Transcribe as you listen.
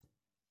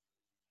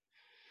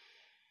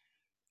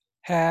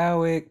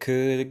How it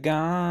could have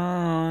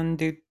gone.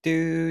 Do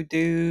do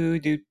do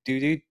do do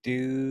do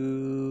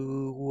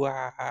do.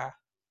 Wah.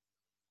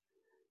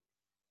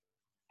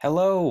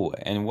 Hello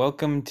and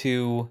welcome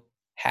to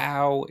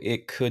How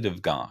It Could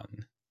Have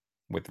Gone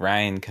with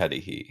Ryan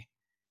Cuddihy.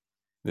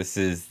 This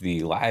is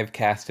the live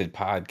casted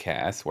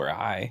podcast where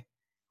I,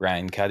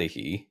 Ryan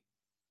Cuddihy,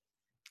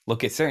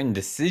 look at certain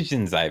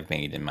decisions I've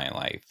made in my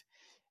life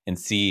and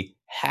see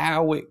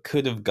how it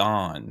could have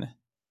gone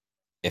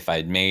if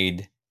I'd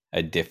made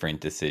a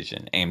different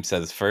decision. Aim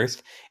says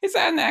first, is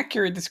that an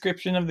accurate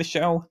description of the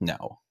show?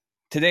 No.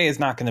 Today is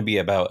not going to be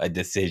about a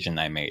decision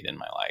I made in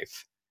my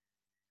life.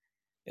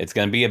 It's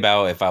going to be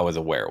about if I was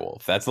a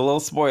werewolf. That's a little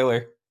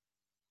spoiler.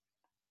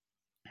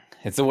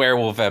 It's a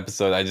werewolf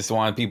episode. I just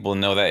want people to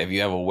know that if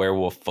you have a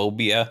werewolf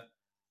phobia,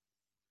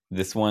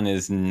 this one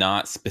is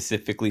not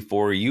specifically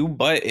for you,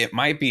 but it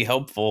might be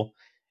helpful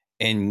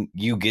in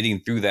you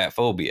getting through that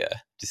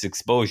phobia. Just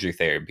exposure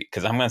therapy.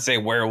 Because I'm going to say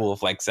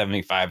werewolf like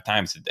 75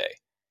 times a day.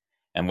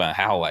 I'm going to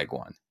howl like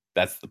one.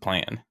 That's the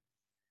plan.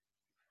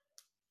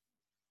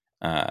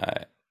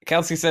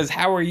 Kelsey says,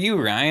 how are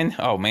you, Ryan?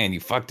 Oh, man, you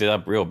fucked it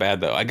up real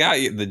bad, though. I got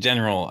you the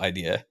general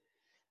idea.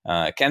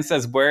 Ken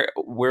says,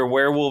 we're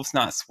werewolves,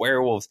 not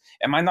swearwolves.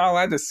 Am I not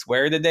allowed to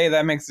swear today?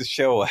 That makes the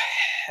show a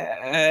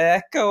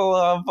heck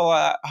of a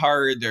lot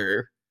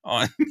harder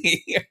on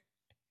me.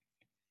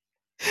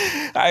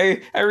 I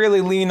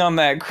really lean on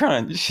that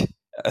crunch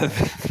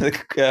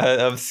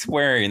of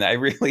swearing. I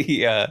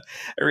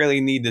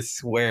really need to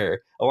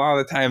swear. A lot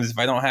of the times, if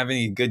I don't have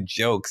any good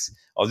jokes,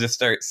 I'll just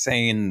start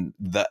saying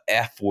the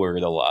F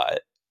word a lot.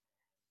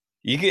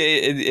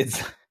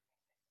 It's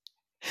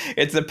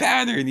a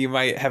pattern you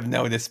might have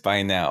noticed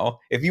by now.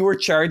 If you were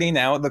charting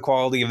out the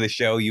quality of the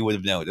show, you would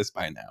have noticed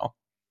by now.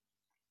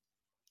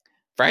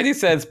 Friday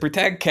says,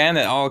 protect Ken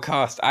at all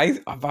costs.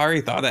 I've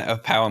already thought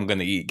of how I'm going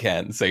to eat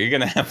Ken, so you're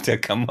going to have to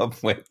come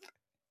up with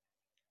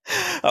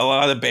a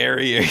lot of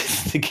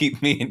barriers to keep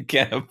me and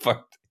Ken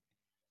apart.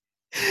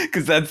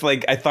 Because that's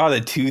like, I thought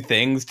of two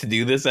things to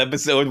do this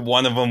episode.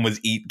 One of them was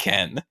eat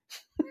Ken.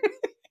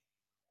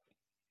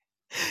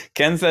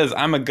 Ken says,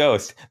 I'm a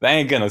ghost. That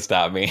ain't going to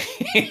stop me.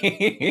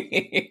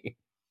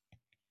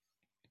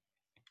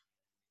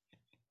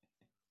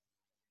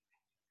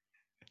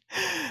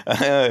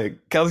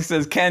 Kelsey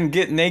says, Ken,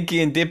 get naked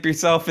and dip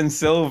yourself in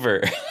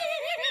silver.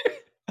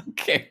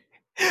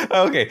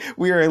 Okay,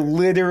 we are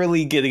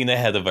literally getting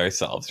ahead of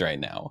ourselves right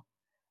now.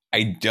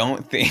 I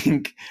don't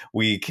think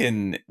we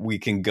can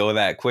go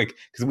that quick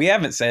because we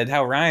haven't said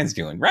how Ryan's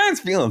doing. Ryan's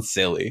feeling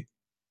silly.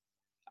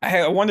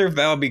 I wonder if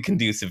that'll be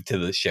conducive to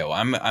the show.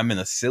 I'm in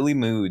a silly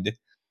mood.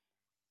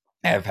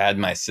 I've had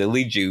my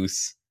silly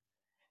juice,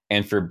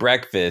 and for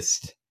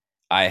breakfast,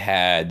 I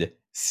had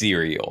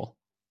cereal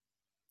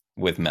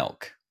with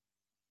milk,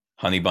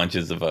 honey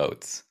bunches of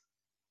oats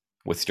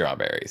with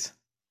strawberries.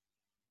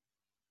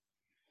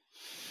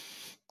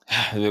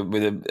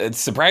 It's a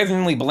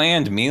surprisingly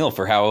bland meal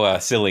for how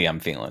silly I'm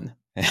feeling.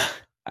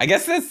 I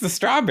guess that's the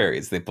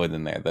strawberries they put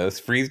in there. Those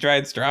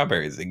freeze-dried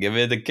strawberries. They give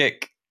it a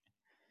kick.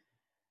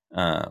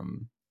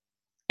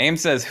 Aim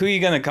says, who are you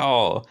going to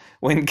call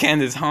when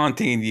Ken is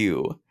haunting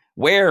you?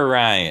 Where,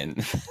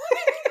 Ryan?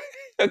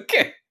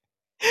 Okay.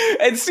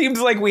 It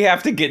seems like we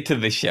have to get to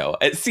the show.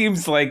 It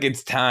seems like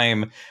it's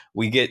time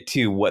we get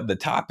to what the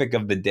topic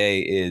of the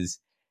day is.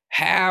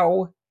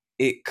 How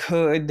it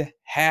could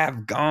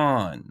have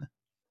gone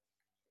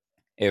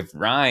if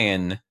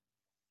Ryan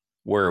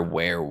were a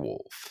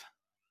werewolf.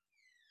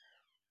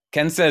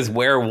 Ken says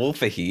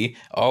werewolfahy.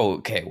 Oh,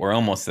 okay, we're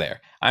almost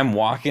there. I'm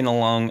walking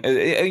along.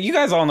 You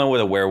guys all know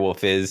what a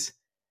werewolf is.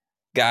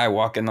 Guy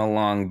walking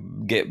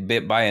along, get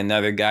bit by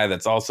another guy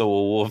that's also a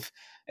wolf,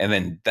 and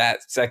then that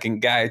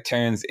second guy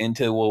turns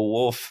into a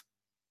wolf.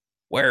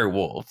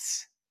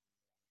 Werewolves.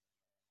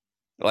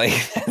 Like,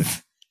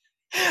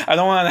 I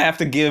don't want to have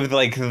to give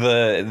like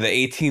the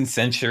 18th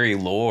century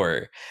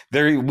lore.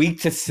 They're weak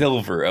to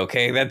silver,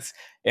 okay?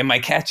 Am I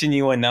catching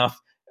you enough?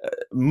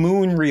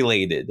 Moon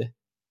related.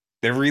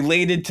 They're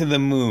related to the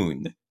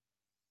moon.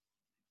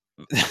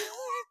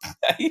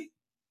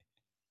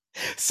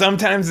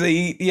 Sometimes they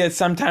eat, yeah,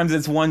 sometimes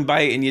it's one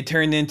bite and you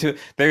turn into,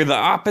 they're the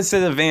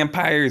opposite of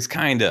vampires,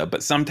 kinda,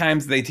 but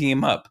sometimes they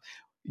team up.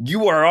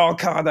 You are all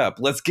caught up.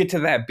 Let's get to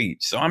that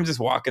beach. So I'm just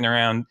walking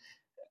around.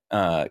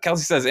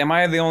 Kelsey says, am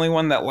I the only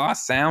one that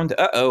lost sound?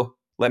 Uh-oh.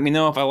 Let me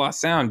know if I lost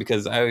sound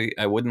because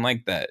I wouldn't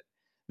like that.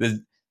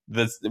 The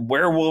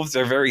werewolves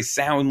are very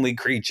soundly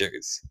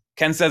creatures.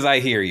 Ken says, I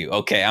hear you.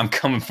 Okay, I'm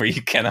coming for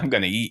you, Ken. I'm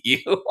going to eat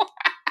you.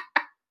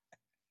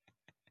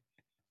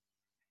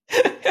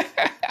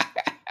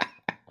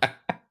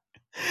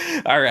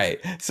 All right.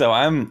 So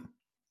I am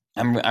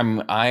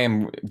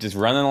just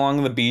running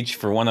along the beach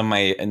for one of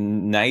my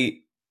night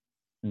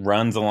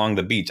runs along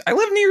the beach. I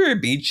live near a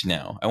beach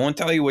now. I won't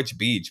tell you which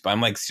beach, but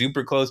I'm like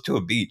super close to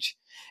a beach.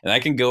 And I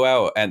can go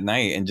out at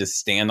night and just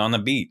stand on the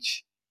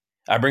beach.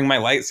 I bring my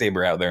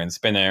lightsaber out there and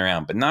spin it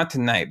around, but not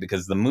tonight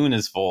because the moon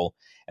is full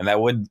and that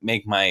would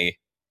make my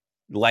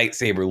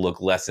lightsaber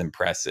look less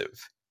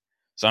impressive.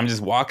 So I'm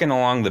just walking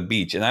along the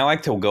beach, and I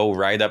like to go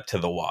right up to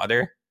the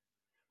water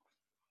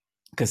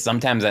because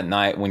sometimes at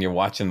night when you're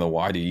watching the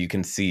water, you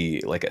can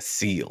see like a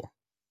seal,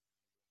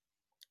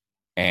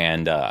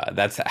 and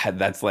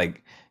that's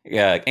like.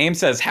 Yeah, Aim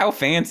says, "How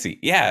fancy!"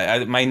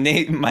 Yeah, my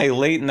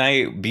late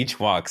night beach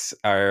walks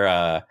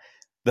are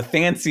the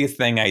fanciest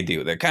thing I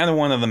do. They're kind of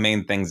one of the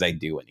main things I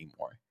do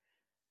anymore.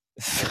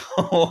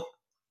 So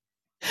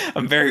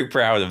I'm very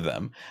proud of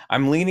them.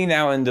 I'm leaning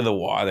out into the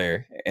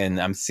water and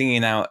I'm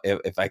seeing out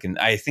if I can.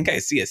 I think I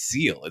see a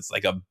seal. It's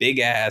like a big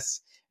ass,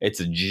 it's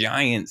a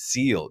giant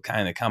seal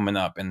kind of coming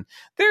up, and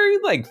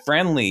they're like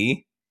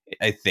friendly.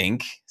 I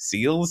think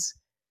seals.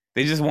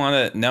 They just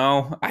want to.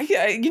 No,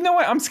 you know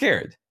what? I'm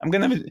scared. I'm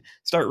gonna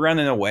start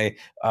running away.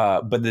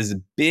 But this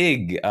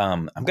big,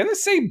 I'm gonna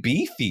say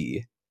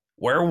beefy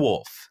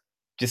werewolf,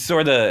 just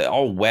sort of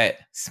all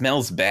wet,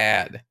 smells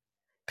bad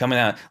coming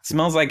out.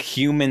 Smells like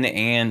human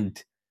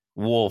and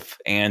wolf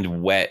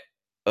and wet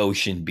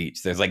ocean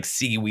beach. There's like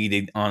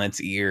seaweed on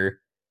its ear.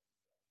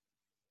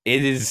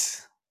 It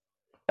is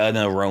an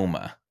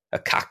aroma, a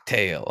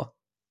cocktail.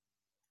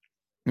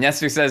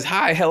 Nestor says,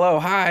 "Hi, hello,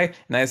 hi."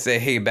 And I say,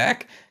 "Hey,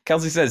 back."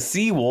 Kelsey says,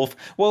 "Sea wolf."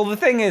 Well, the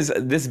thing is,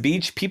 this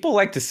beach, people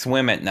like to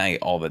swim at night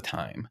all the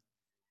time.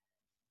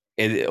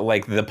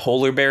 Like the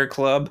polar bear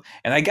club,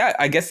 and I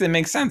guess it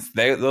makes sense.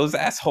 Those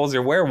assholes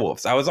are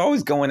werewolves. I was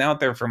always going out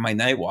there for my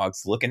night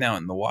walks, looking out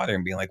in the water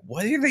and being like,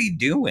 what are they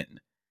doing?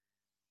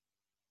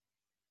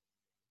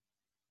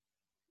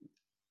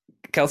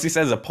 Kelsey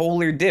says a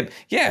polar dip.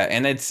 Yeah,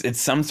 and it's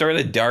some sort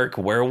of dark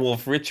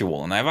werewolf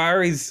ritual, and I've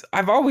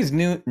always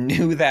knew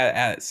that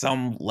at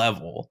some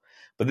level,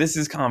 but this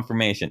is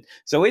confirmation.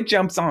 So it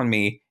jumps on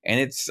me, and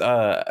it's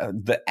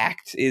the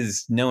act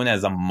is known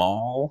as a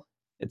maul.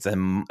 It's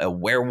a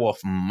werewolf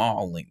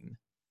mauling.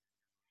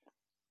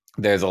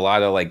 There's a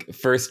lot of like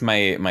first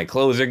my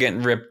clothes are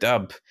getting ripped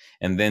up,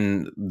 and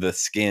then the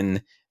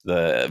skin,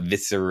 the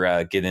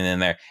viscera getting in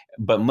there,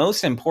 but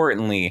most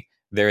importantly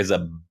there's a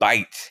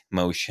bite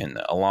motion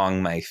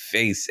along my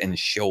face and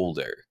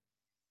shoulder.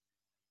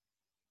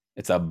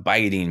 It's a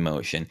biting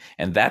motion,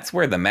 and that's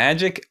where the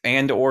magic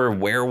and or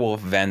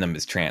werewolf venom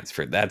is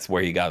transferred. That's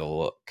where you gotta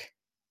look.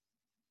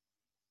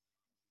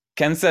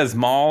 Ken says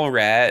mall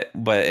rat,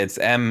 but it's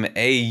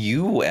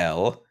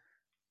Maul.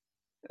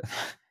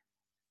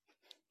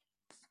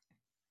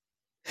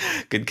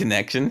 Good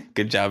connection.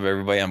 Good job,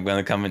 everybody. I'm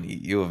gonna come and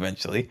eat you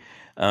eventually.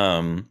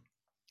 Um,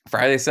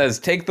 Friday says,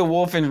 "Take the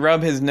wolf and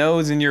rub his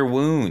nose in your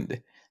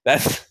wound."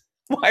 That's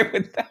why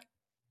would that?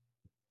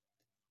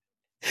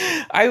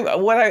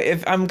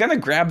 If I'm gonna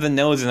grab the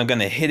nose and I'm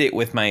gonna hit it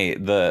with my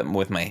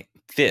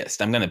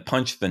fist, I'm gonna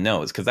punch the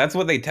nose because that's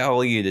what they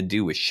tell you to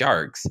do with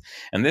sharks.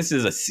 And this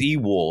is a sea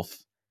wolf,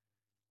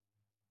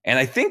 and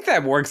I think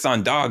that works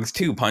on dogs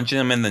too, punching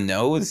them in the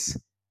nose.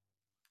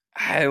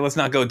 Let's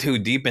not go too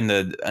deep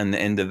into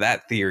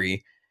that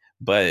theory,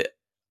 but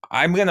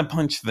I'm gonna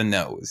punch the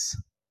nose.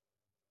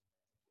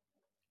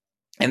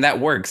 And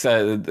that works.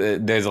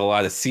 There's a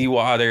lot of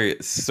seawater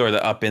sort of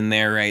up in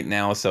there right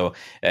now, so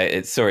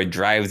it sort of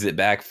drives it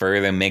back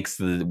further, makes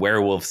the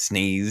werewolf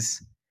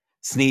sneeze,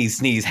 sneeze,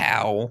 sneeze,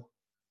 howl,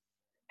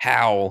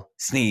 howl,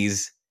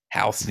 sneeze,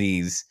 howl,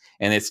 sneeze,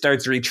 and it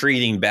starts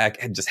retreating back.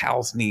 Just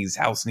howl, sneeze,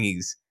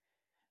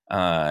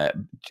 uh,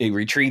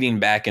 retreating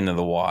back into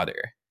the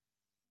water.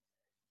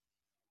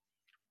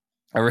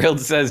 Ariel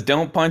says,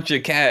 "Don't punch a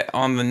cat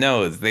on the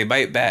nose; they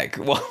bite back."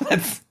 Well,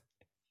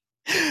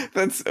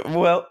 that's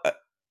well,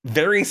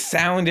 very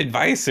sound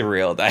advice,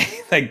 Ariel.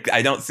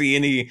 I don't see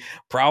any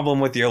problem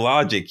with your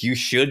logic. You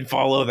should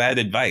follow that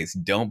advice.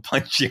 Don't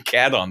punch your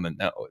cat on the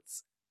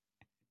nose.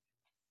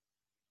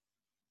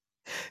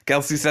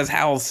 Kelsey says,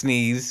 "Howl,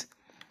 sneeze."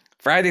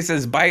 Friday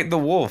says, "Bite the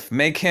wolf.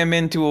 Make him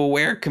into a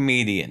were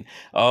comedian."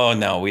 Oh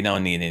no, we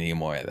don't need any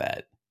more of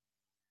that.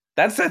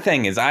 That's the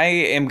thing is, I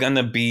am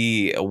gonna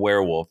be a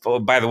werewolf. Oh,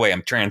 by the way,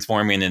 I'm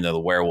transforming into the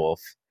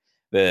werewolf.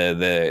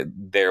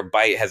 Their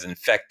bite has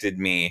infected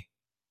me,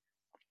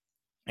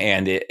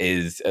 and it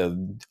is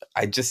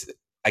I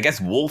guess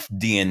wolf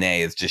DNA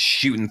is just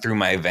shooting through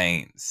my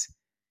veins,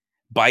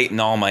 biting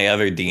all my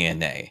other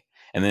DNA,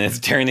 and then it's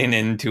turning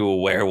into a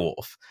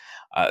werewolf.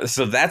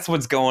 So that's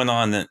what's going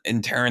on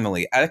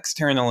internally.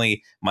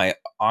 Externally, my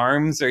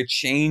arms are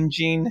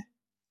changing.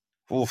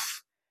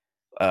 Oof.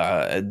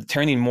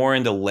 Turning more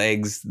into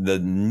legs. The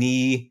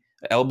knee,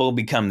 elbow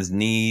becomes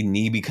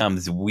knee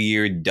becomes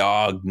weird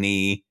dog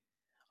knee.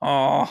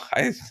 Oh,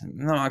 I'm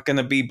not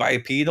gonna be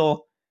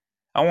bipedal.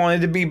 I wanted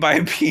to be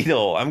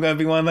bipedal. I'm gonna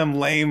be one of them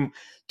lame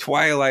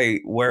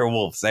Twilight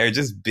werewolves. They're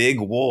just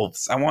big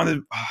wolves. I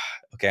wanted.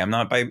 Okay, I'm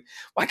not bi. Well,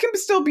 I can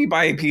still be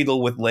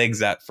bipedal with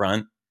legs at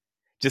front.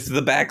 Just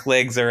the back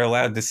legs are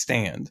allowed to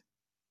stand.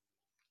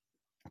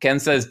 Ken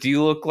says, "Do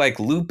you look like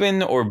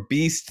Lupin or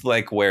Beast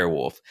like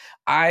werewolf?"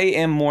 I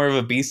am more of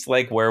a beast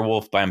like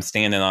werewolf, but I'm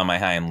standing on my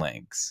hind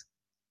legs.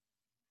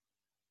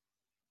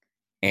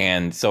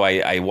 And so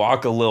I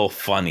walk a little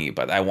funny,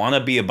 but I want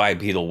to be a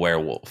bipedal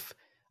werewolf.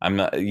 I'm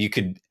not. You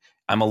could.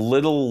 I'm a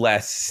little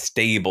less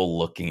stable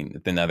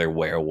looking than other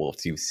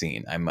werewolves you've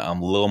seen. I'm a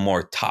little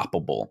more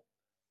toppable.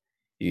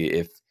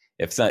 If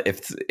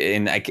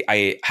and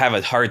I have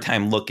a hard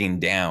time looking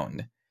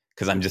down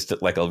because I'm just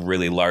like a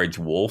really large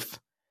wolf,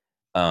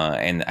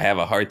 and I have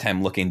a hard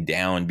time looking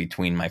down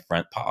between my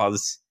front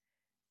paws.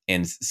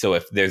 And so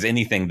if there's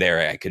anything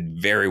there, I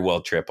could very well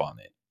trip on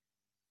it.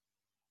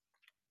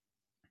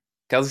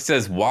 Kelsey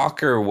says,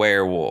 Walker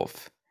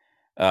werewolf.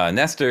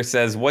 Nestor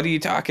says, what are you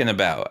talking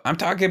about? I'm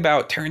talking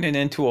about turning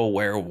into a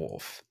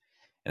werewolf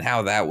and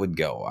how that would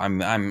go.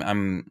 I'm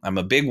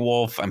a big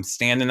wolf. I'm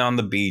standing on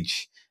the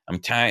beach. I'm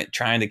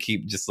trying to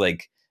keep just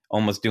like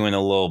almost doing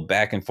a little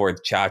back and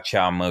forth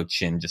cha-cha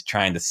motion, just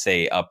trying to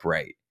stay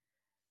upright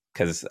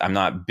because I'm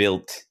not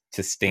built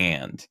to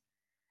stand.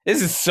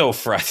 This is so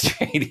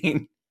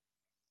frustrating.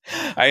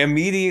 I'm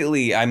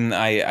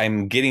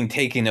getting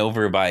taken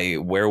over by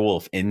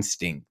werewolf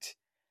instinct.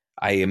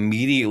 I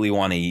immediately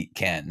want to eat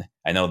Ken.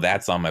 I know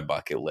that's on my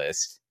bucket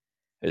list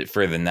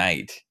for the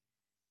night.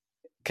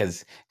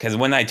 Because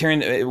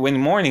when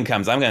morning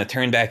comes, I'm going to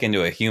turn back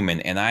into a human,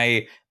 and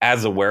I,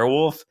 as a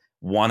werewolf,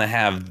 want to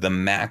have the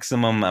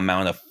maximum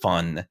amount of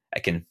fun I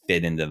can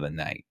fit into the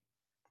night.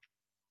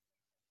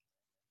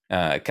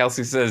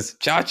 Kelsey says,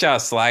 "Cha-cha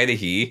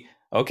Cuddihy."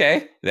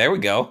 Okay, there we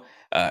go.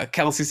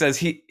 Kelsey says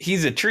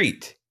he's a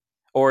treat,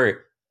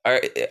 or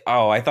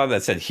oh, I thought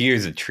that said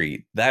here's a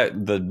treat.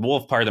 That the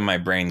wolf part of my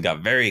brain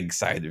got very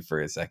excited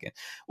for a second.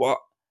 Well,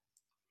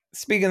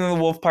 speaking of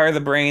the wolf part of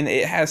the brain,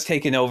 it has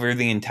taken over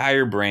the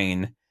entire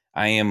brain.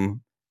 I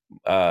am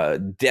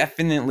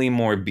definitely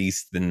more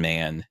beast than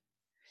man.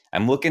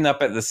 I'm looking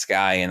up at the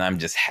sky and I'm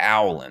just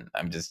howling.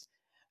 I'm just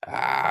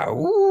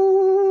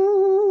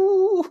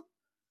woo,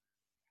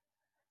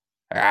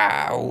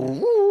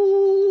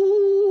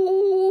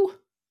 woo,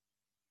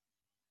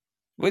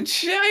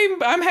 which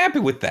I'm happy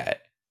with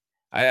that.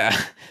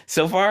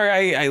 So far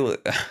I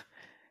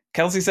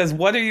Kelsey says,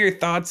 "What are your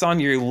thoughts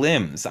on your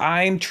limbs?"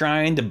 I'm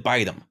trying to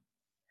bite them.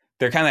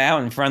 They're kind of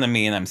out in front of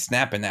me, and I'm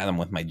snapping at them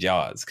with my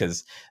jaws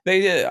because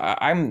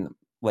I'm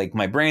like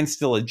my brain's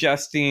still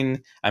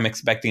adjusting. I'm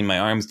expecting my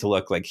arms to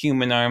look like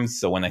human arms,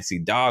 so when I see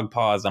dog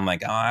paws, I'm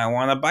like, oh, I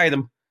want to bite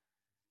them.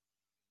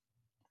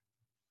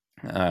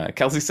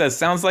 Kelsey says,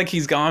 "Sounds like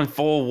he's gone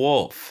full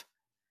wolf."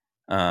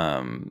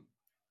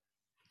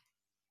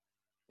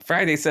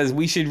 Friday says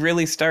we should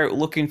really start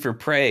looking for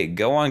prey.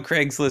 Go on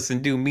Craigslist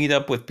and do meet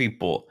up with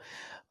people.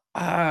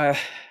 I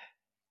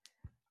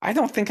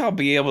don't think I'll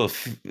be able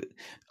to.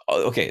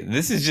 Okay,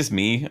 this is just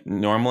me.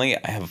 Normally,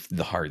 I have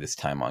the hardest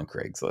time on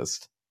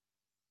Craigslist.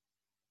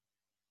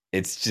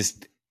 It's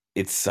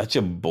such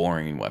a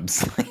boring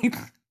website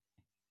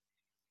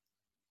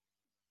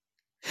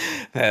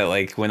that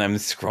like when I'm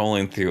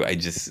scrolling through,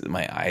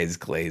 my eyes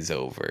glaze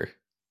over.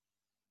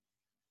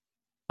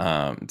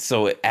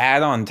 So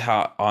add on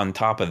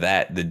top of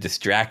that the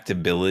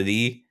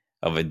distractibility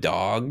of a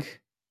dog,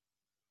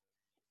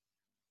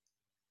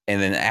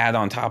 and then add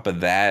on top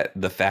of that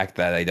the fact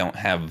that I don't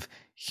have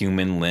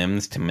human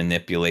limbs to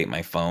manipulate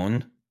my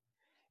phone,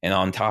 and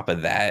on top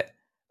of that,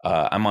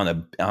 I'm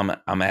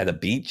at a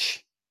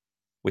beach,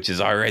 which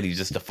is already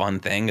just a fun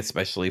thing,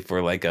 especially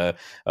for like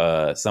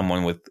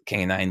someone with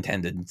canine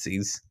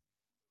tendencies.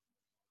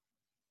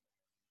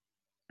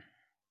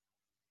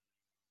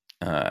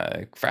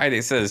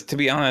 Friday says, to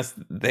be honest,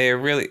 they're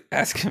really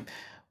asking.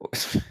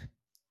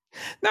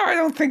 No, I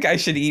don't think I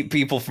should eat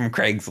people from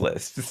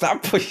Craigslist.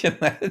 Stop pushing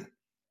that.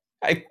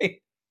 I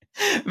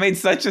made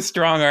such a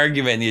strong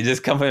argument, and you're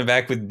just coming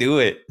back with do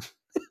it.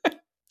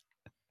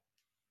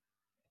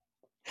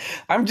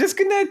 I'm just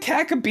gonna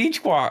attack a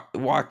beach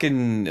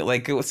walking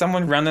like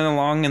someone running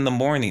along in the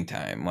morning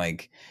time,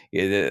 like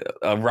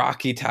a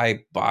Rocky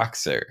type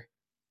boxer.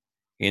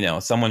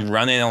 Someone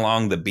running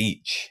along the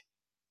beach.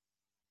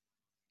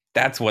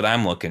 That's what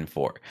I'm looking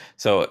for.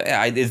 So,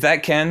 is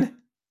that Ken?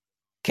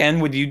 Ken,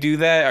 would you do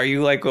that? Are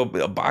you like a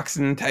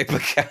boxing type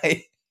of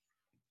guy?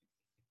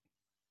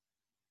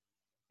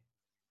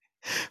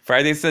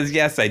 Friday says,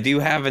 yes, I do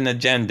have an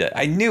agenda.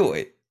 I knew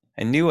it.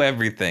 I knew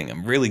everything.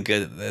 I'm really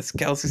good at this.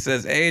 Kelsey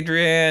says,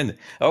 Adrian.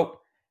 Oh,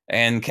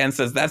 and Ken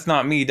says, that's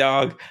not me,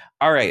 dog.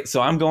 All right,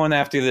 so I'm going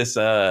after this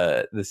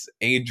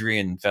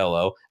Adrian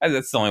fellow.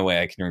 That's the only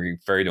way I can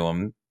refer to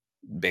him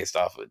based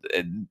off of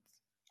it.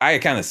 I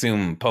kind of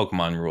assume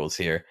Pokemon rules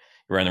here.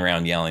 Run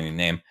around yelling your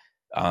name.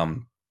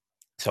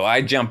 So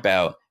I jump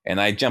out, and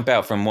I jump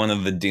out from one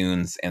of the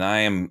dunes, and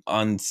I am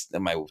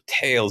my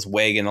tail's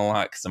wagging a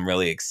lot because I'm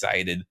really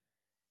excited.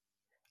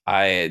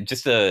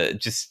 Just a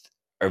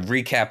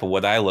recap of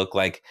what I look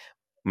like.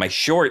 My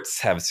shorts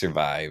have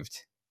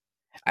survived.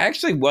 I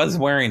actually was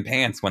wearing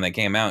pants when I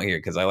came out here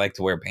because I like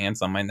to wear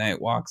pants on my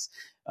night walks.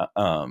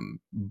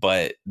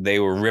 But they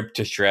were ripped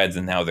to shreds,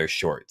 and now they're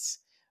shorts.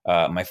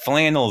 My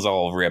flannel's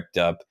all ripped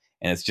up,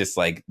 and it's just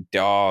like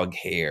dog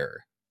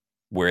hair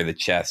where the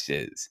chest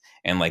is,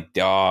 and like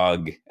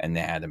dog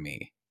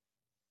anatomy.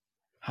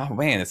 Oh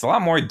man, it's a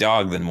lot more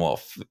dog than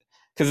wolf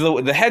because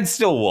the head's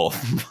still wolf,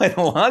 but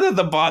a lot of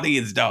the body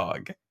is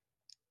dog.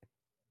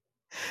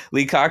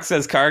 Lee Cox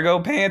says cargo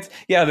pants.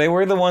 Yeah, they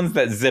were the ones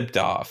that zipped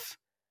off.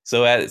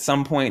 So at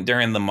some point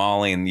during the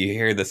mauling, you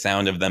hear the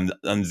sound of them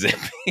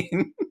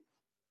unzipping.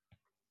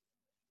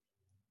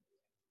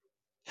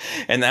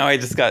 And now I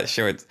just got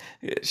shorts.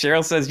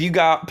 Cheryl says, "You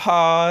got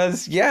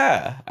paws?"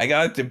 Yeah, I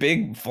got the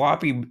big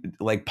floppy,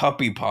 like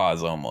puppy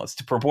paws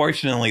almost.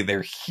 Proportionally,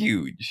 they're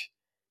huge.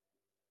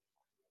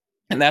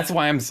 And that's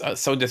why I'm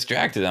so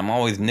distracted. I'm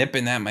always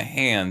nipping at my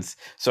hands.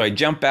 So I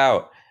jump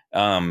out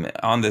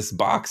on this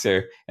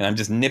boxer and I'm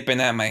just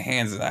nipping at my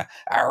hands. And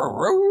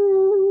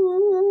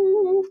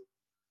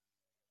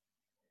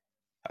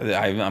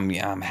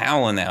I'm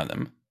howling at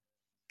him.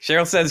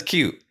 Cheryl says,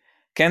 cute.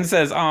 Ken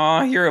says,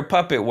 aw, you're a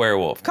puppet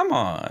werewolf. Come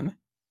on.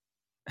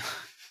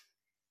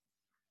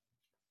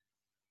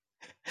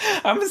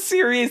 I'm a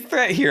serious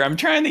threat here. I'm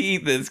trying to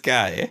eat this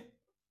guy.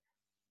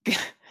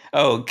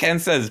 Oh, Ken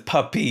says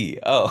puppy.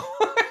 Oh.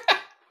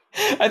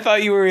 I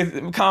thought you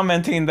were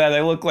commenting that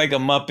I look like a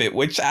Muppet,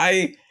 which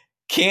I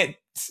can't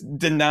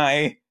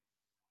deny.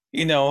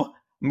 You know,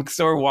 I'm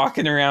sort of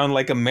walking around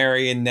like a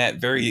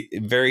marionette, very,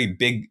 very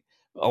big,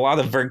 a lot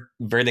of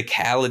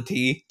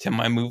verticality to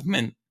my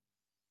movement.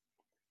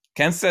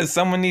 Ken says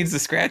someone needs a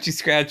scratchy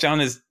scratch on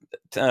his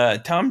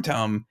tum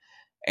tum,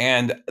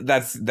 and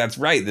that's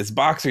right. This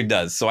boxer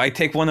does. So I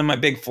take one of my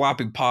big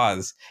floppy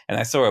paws and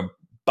I sort of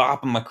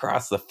bop him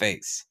across the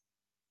face,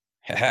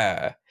 and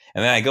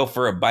then I go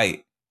for a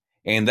bite,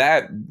 and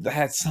that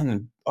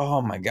son,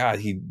 oh my god,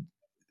 he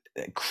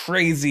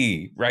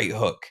crazy right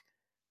hook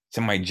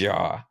to my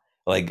jaw,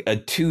 like a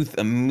tooth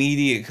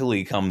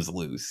immediately comes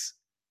loose.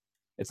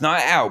 It's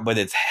not out, but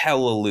it's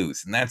hella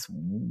loose, and that's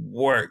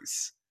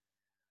worse.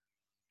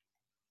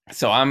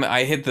 So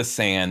I hit the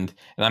sand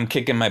and I'm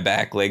kicking my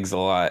back legs a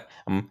lot.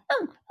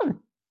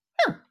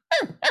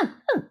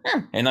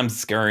 And I'm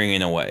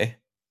scurrying away.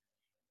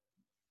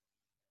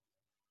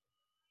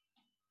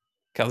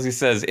 Kelsey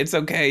says, it's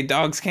okay,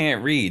 dogs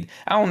can't read.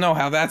 I don't know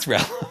how that's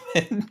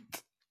relevant.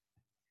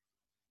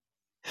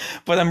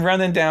 But I'm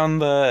running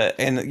down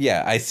and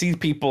yeah, I see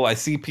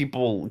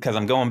people because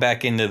I'm going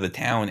back into the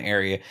town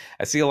area.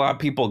 I see a lot of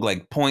people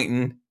like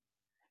pointing.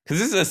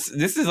 Because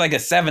this is like a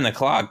 7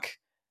 o'clock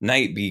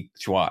night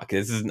beach walk.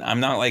 I'm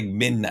not like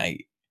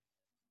midnight.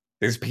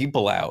 There's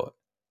people out,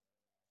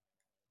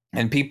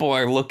 and people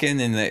are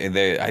looking, and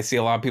I see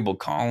a lot of people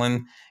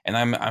calling, and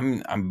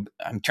I'm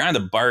trying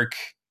to bark.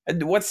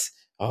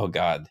 Oh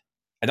god,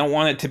 I don't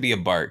want it to be a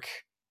bark.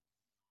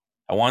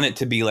 I want it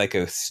to be like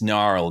a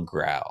snarl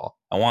growl.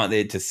 I want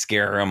it to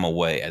scare them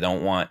away. I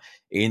don't want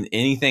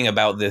anything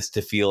about this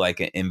to feel like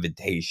an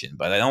invitation,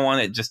 but I don't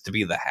want it just to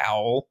be the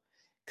howl,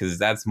 because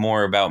that's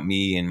more about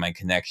me and my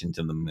connection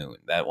to the moon.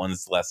 That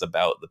one's less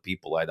about the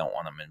people. I don't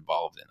want them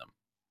involved in them.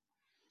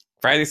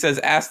 Friday says,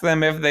 ask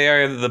them if they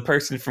are the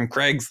person from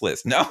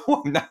Craigslist. No,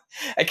 I'm not.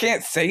 I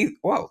can't say,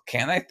 well,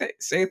 can I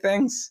say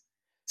things?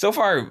 So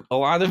far, a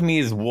lot of me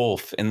is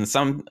wolf, and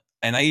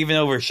I even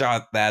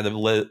overshot that a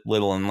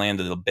little and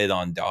landed a bit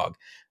on dog.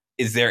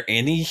 Is there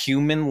any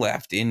human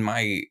left in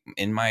my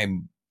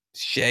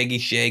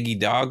shaggy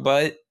dog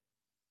butt?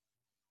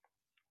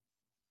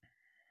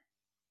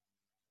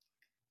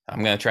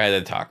 I'm going to try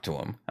to talk to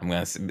him. I'm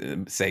going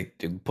to say,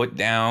 put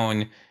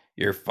down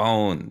your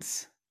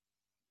phones.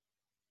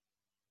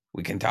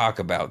 We can talk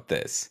about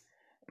this.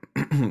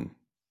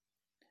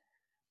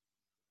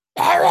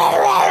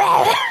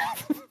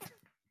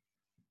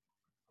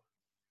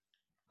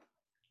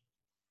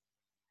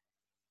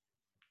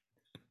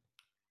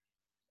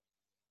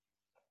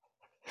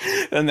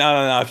 Not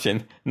an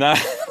option. Not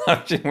an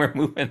option. We're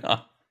moving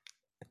on.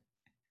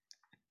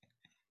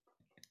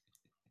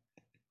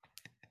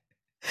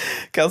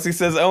 Kelsey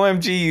says,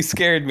 OMG, you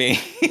scared me.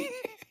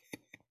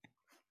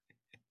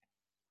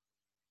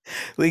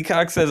 Lee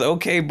Cox says,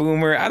 okay,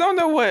 boomer. I don't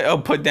know what. Oh,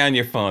 put down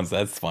your phones.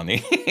 That's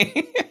funny.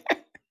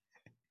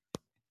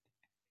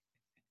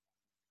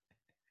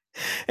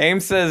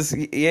 Ames says,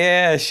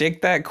 yeah,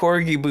 shake that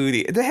corgi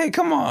booty. Hey,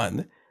 come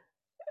on.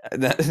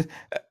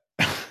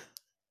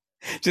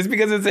 Just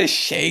because it's a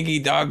shaggy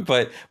dog,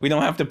 but we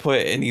don't have to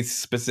put any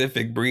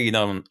specific breed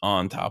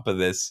on top of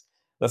this.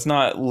 Let's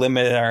not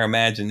limit our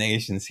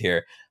imaginations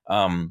here.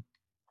 I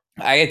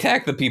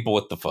attack the people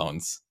with the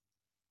phones.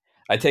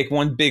 I take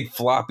one big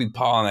floppy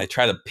paw and I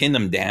try to pin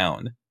them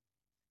down.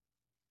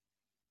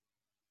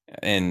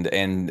 And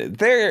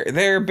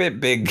they're a bit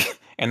big,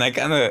 and I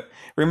kind of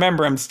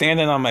remember I'm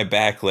standing on my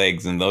back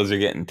legs, and those are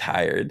getting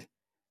tired.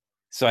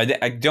 So I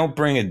don't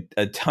bring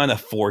a ton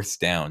of force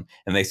down,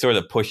 and they sort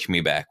of push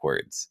me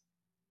backwards.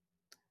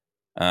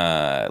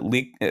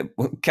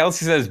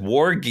 Kelsey says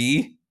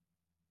Wargy,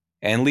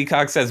 and Lee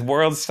Cox says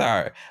World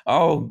Star.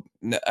 Oh,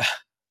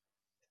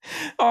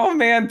 oh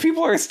man,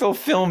 people are still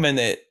filming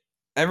it.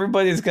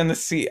 Everybody's gonna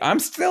see. I'm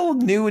still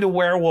new to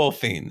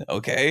werewolfing.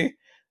 Okay,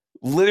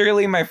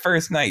 literally my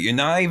first night. You're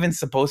not even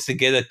supposed to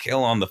get a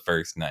kill on the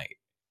first night.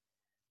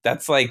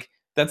 That's like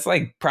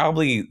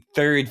probably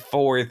third,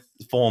 fourth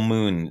full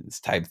moons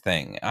type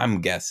thing.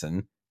 I'm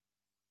guessing.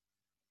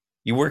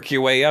 You work your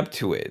way up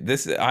to it.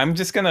 I'm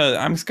just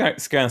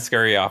gonna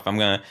scurry off. I'm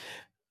gonna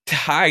to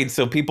hide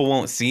so people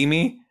won't see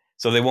me,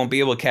 so they won't be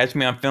able to catch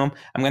me on film.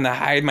 I'm gonna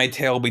hide my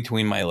tail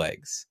between my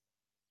legs.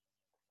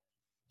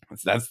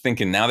 That's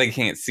thinking now they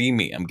can't see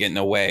me. I'm getting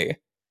away.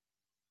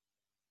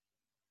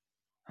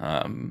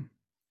 Um,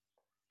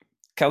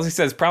 Kelsey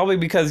says probably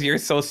because you're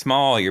so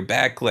small, your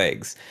back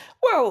legs.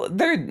 Well,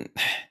 they're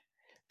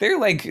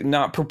like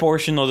not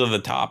proportional to the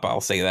top.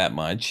 I'll say that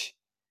much.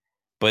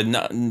 But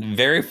not,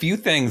 very few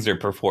things are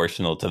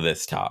proportional to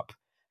this top.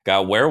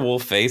 Got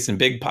werewolf face and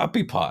big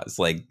puppy paws.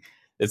 Like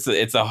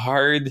it's a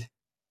hard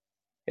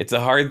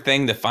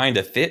thing to find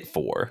a fit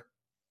for.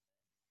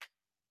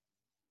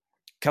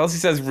 Kelsey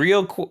says,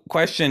 real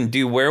question: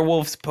 do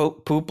werewolves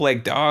poop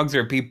like dogs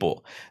or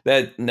people?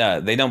 That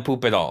no, they don't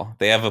poop at all.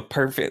 They have a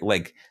perfect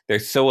like they're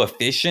so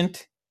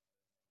efficient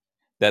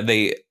that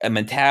they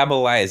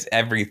metabolize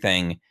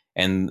everything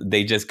and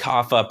they just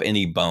cough up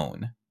any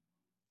bone.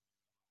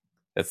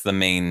 That's the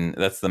main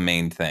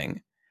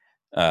thing.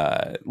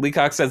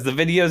 Leacock says the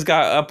videos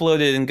got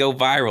uploaded and go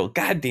viral.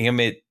 God damn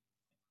it.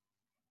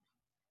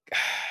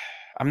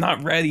 I'm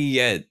not ready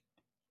yet.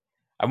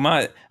 I'm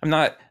not.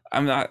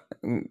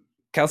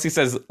 Kelsey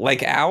says,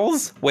 like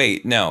owls?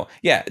 Wait, no.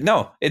 Yeah,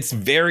 no. It's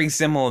very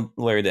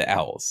similar to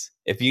owls.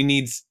 If you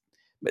need.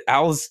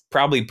 Owls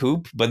probably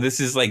poop, but this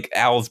is like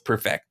owls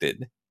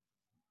perfected.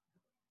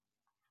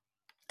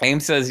 Aim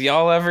says,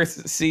 y'all ever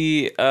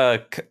see a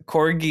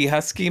Corgi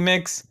Husky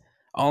mix?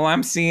 All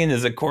I'm seeing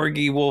is a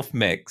Corgi Wolf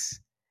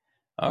mix.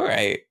 All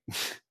right.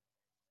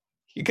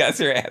 You guys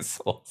are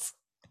assholes.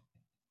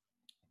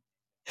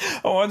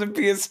 I want to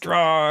be a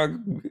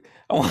strong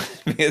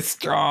wolf.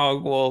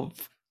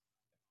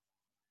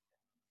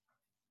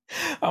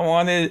 I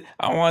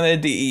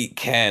wanted to eat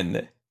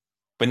Ken.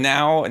 But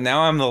now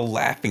I'm the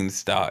laughing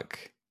stock.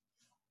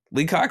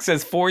 Leacock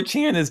says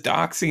 4chan is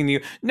doxing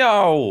you.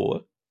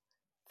 No.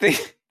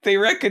 They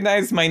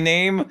recognize my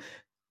name.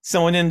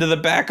 Someone into the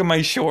back of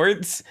my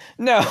shorts.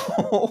 No.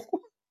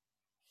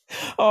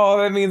 Oh,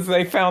 that means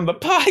they found the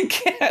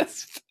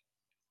podcast.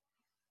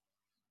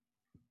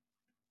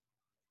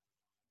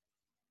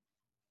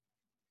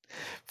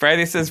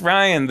 Friday says,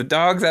 Ryan, the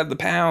dog's at the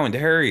pound.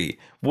 Hurry.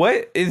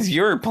 What is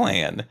your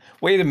plan?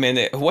 Wait a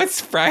minute. What's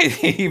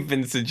Friday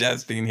been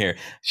suggesting here?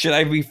 Should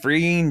I be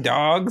freeing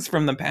dogs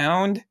from the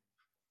pound?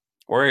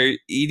 Or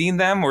eating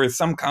them? Or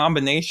some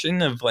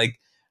combination of like,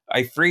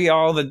 I free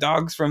all the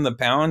dogs from the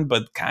pound,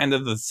 but kind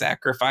of the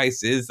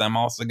sacrifice is I'm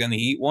also going to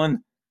eat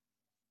one?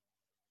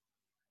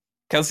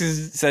 Kelsey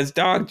says,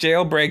 dog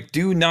jailbreak,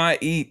 do not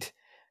eat.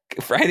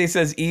 Friday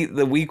says, eat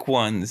the weak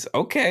ones.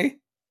 Okay.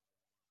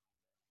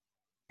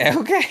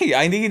 Okay,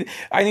 I need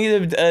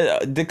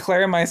to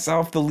declare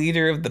myself the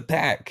leader of the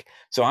pack.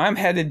 So I'm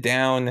headed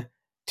down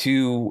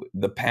to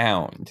the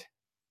pound.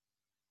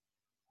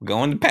 We're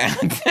going to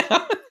pound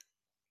town.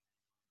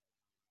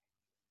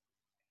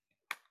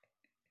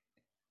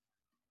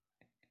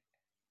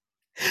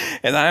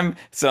 And I'm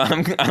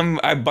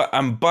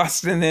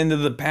busting into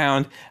the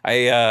pound.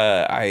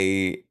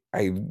 I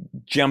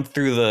jump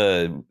through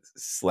the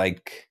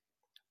like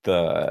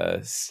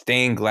the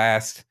stained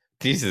glass.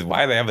 Jesus,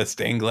 why do they have a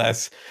stained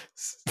glass?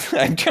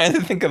 I'm trying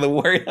to think of the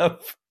word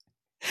of.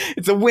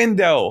 It's a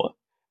window.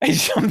 I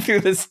jump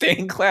through the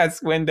stained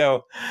glass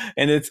window,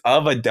 and it's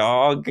of a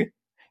dog.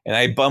 And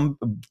I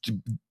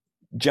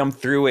jump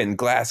through it, and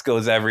glass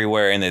goes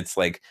everywhere. And it's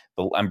like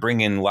I'm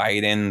bringing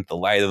light in, the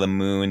light of the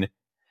moon,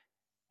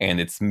 and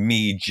it's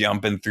me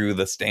jumping through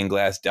the stained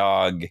glass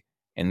dog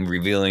and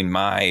revealing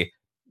my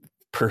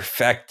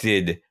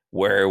perfected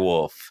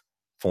werewolf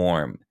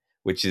form,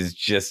 which is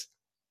just.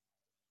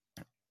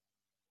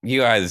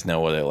 You guys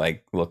know what it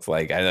looks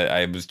like.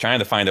 I was trying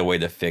to find a way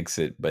to fix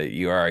it, but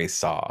you already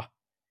saw.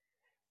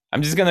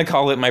 I'm just gonna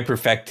call it my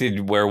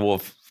perfected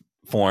werewolf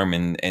form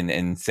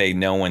and say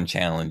no one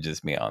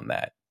challenges me on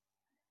that.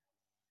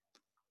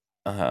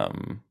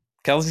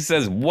 Kelsey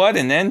says, "What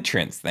an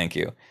entrance!" Thank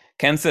you.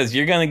 Ken says,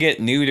 "You're gonna get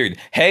neutered."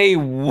 Hey,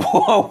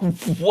 whoa!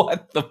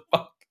 What the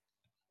fuck?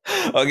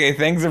 Okay,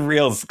 things are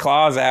real.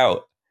 Claws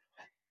out.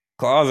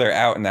 Claws are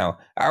out now.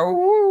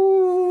 Ow!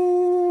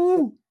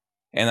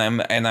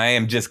 And I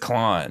am just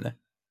clawing.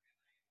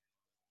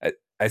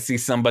 I see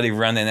somebody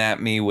running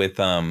at me with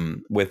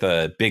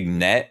a big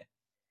net,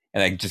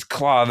 and I just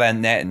claw that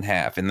net in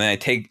half, and then I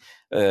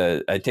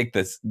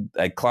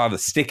claw the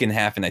stick in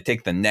half, and I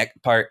take the neck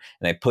part,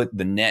 and I put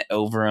the net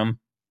over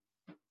them,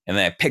 and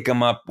then I pick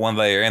them up one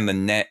layer in the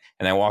net,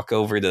 and I walk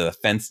over to the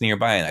fence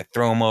nearby, and I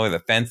throw them over the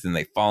fence, and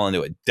they fall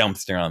into a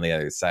dumpster on the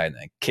other side,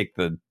 and I kick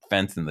the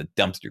fence, and the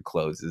dumpster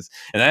closes,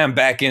 and then I'm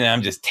back in, and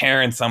I'm just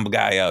tearing some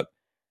guy up.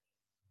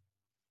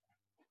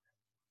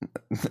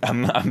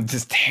 I'm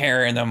just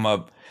tearing them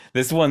up.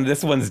 This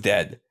one's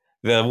dead.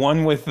 The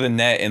one with the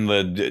net and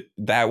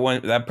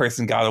that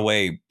person got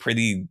away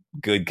pretty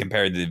good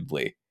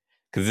comparatively.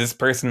 Because this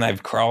person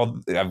I've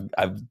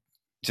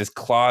just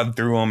clawed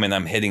through them and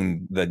I'm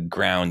hitting the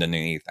ground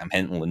underneath. I'm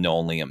hitting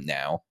linoleum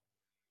now.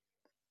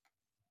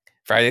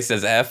 Friday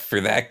says F for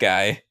that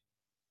guy.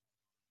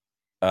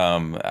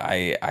 I'm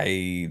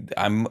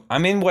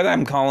in what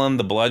I'm calling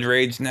the blood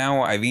rage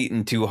now. I've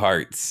eaten 2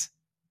 hearts.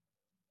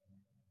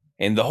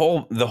 And the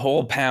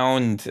whole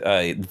pound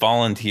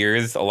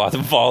volunteers, a lot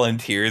of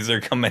volunteers are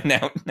coming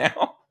out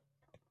now.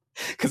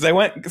 Because I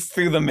went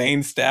through the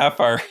main staff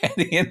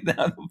already, and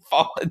now the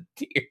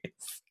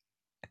volunteers.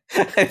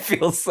 I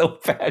feel so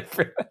bad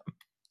for them.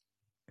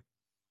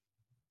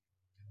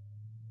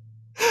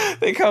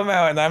 They come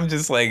out, and I'm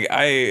just like,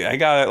 I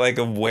got like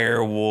a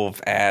werewolf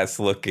ass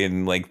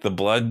looking. Like the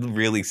blood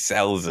really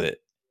sells it.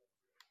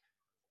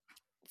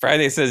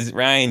 Friday says,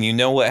 Ryan, you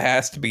know what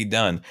has to be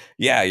done.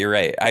 Yeah, you're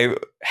right.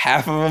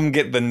 Half of them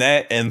get the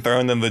net and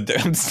thrown in the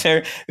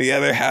dumpster. The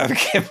other half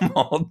get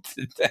mauled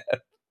to death.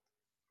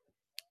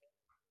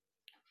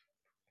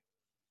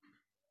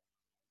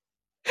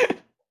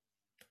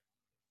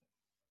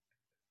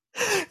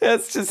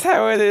 That's just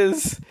how it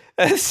is.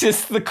 That's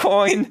just the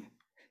coin.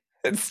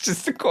 It's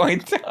just a coin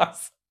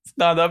toss. It's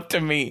not up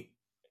to me.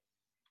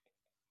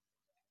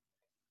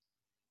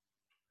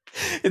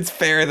 It's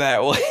fair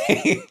that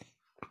way.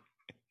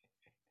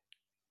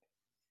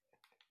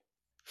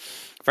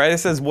 Friday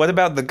says, what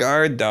about the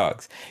guard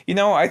dogs?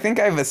 I think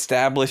I've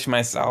established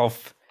my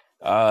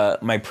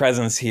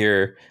presence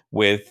here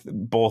with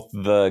both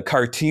the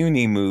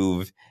cartoony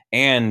move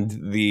and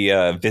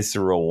the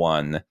visceral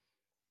one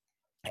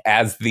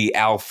as the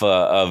alpha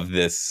of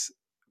this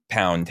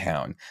pound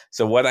town.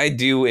 So what I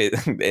do is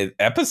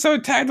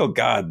episode title,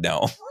 God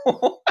no.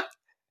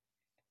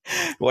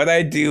 What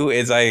I do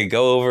is I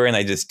go over and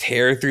I just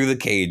tear through the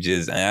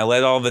cages and I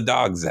let all the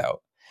dogs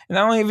out. And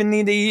I don't even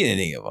need to eat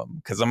any of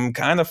them because I'm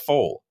kind of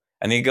full.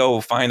 I need to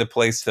go find a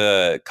place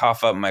to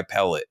cough up my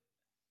pellet.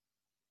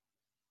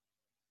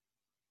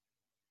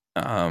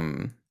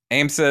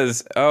 Aim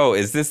says, "Oh,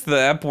 is this the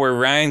ep where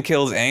Ryan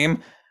kills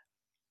Aim?"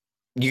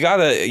 You got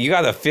a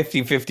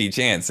 50-50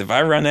 chance. If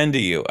I run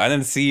into you, I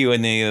didn't see you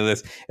in any of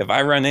this. If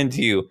I run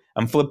into you,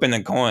 I'm flipping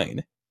a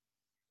coin.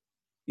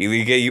 Either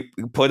you get you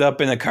put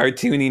up in a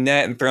cartoony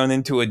net and thrown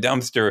into a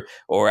dumpster,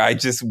 or I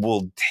just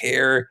will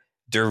tear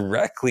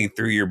directly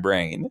through your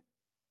brain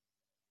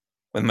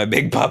with my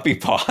big puppy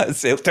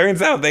paws. It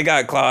turns out they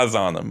got claws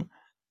on them.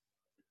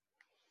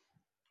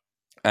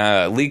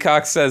 Lee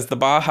Cox says the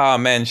Baja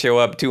men show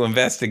up to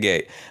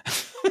investigate.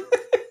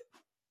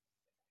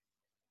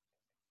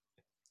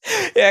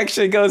 It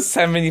actually goes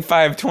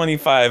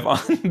 75-25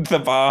 on the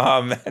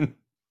Baja men.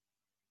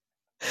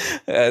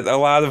 A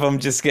lot of them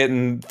just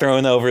getting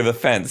thrown over the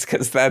fence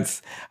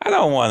because I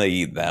don't want to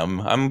eat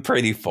them. I'm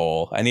pretty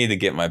full. I need to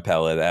get my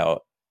pellet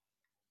out.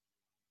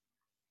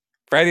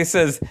 Friday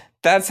says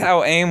that's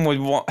how Aim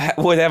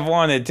would have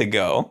wanted to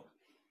go.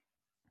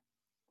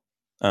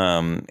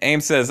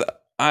 Aim says,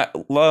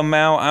 "Love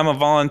Mao, I'm a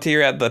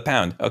volunteer at the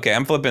pound." Okay,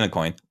 I'm flipping a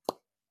coin.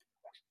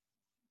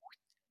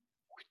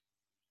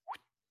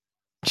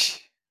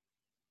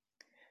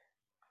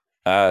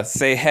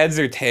 Say heads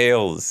or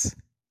tails,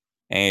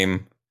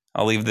 Aim.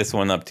 I'll leave this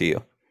one up to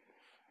you.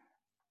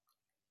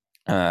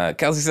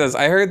 Kelsey says,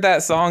 I heard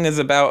that song is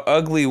about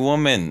ugly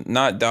women,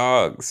 not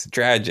dogs.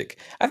 Tragic.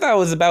 I thought it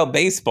was about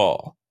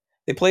baseball.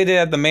 They played it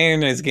at the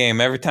Mariners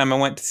game every time I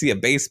went to see a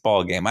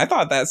baseball game. I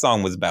thought that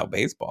song was about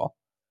baseball.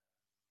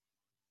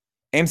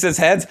 Aim says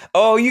heads.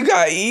 Oh, you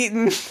got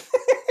eaten.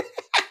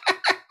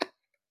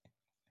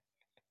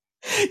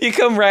 You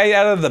come right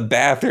out of the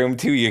bathroom,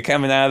 too. You're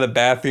coming out of the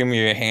bathroom.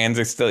 Your hands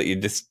are still, you're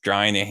just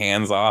drying your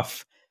hands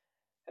off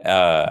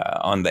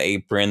on the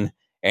apron.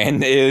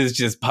 And it was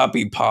just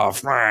puppy paw.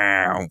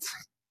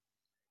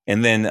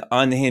 And then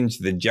unhinge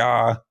the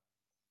jaw.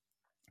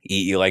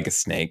 Eat you like a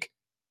snake.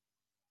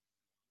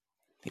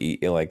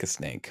 Eat you like a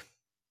snake.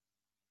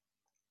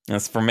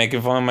 That's for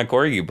making fun of my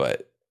corgi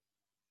butt.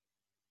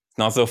 It's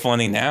not so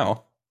funny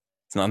now.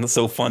 It's not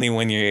so funny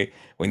when you're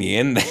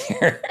in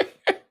there.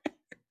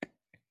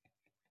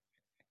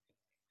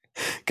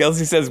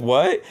 Kelsey says,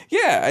 what?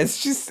 Yeah,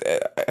 it's just...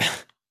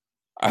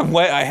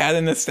 I had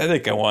an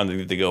aesthetic I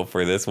wanted to go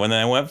for this one,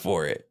 and I went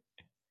for it.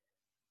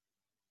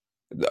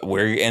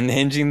 We're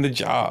unhinging the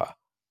jaw.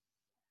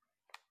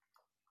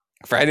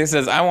 Friday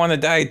says, I want to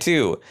die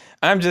too.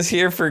 I'm just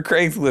here for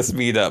Craigslist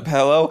meetup.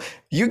 Hello?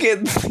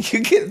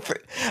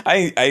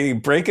 I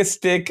break a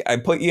stick, I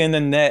put you in a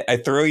net, I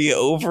throw you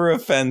over a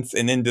fence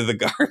and into the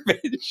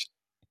garbage.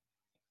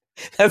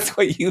 That's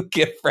what you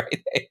get,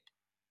 Friday.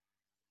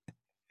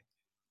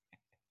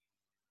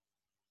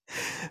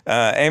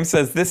 Aim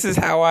says, this is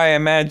how I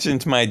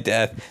imagined my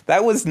death.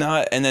 That was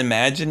not an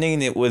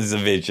imagining, it was a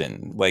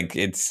vision. Like,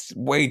 it's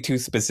way too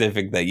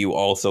specific that you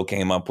also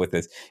came up with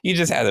this. You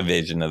just had a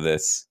vision of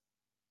this.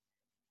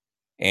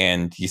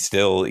 And you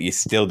still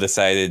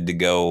decided to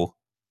go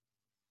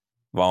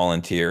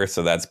volunteer,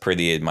 so that's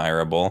pretty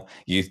admirable.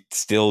 You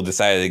still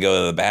decided to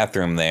go to the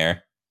bathroom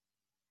there,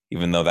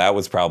 even though that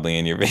was probably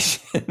in your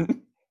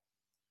vision.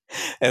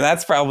 And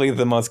that's probably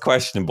the most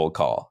questionable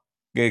call.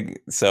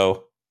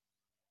 So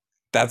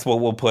that's what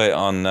we'll put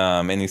on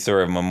any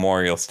sort of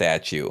memorial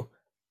statue.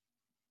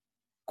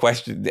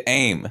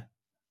 Aim.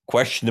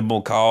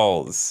 Questionable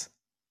calls.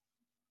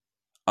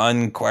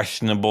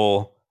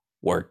 Unquestionable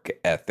work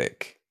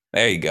ethic.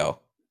 There you go.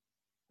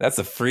 That's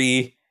a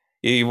free.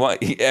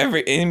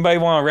 Anybody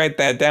want to write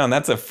that down?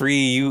 That's a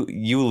free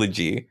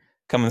eulogy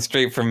coming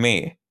straight from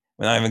me.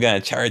 We're not even going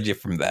to charge you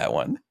from that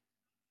one.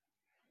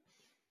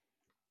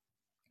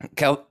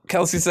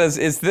 Kelsey says,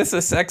 "Is this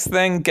a sex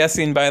thing?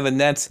 Guessing by the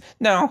nets?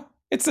 No,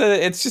 it's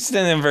just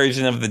an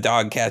inversion of the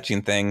dog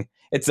catching thing.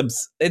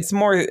 It's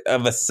more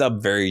of a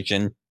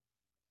subversion.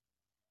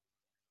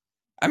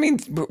 I mean,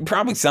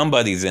 probably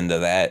somebody's into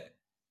that.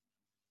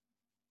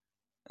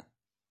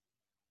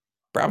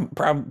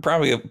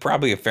 Probably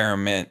a fair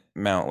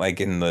amount, like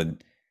in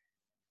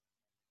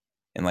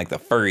like the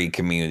furry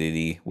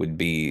community would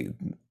be,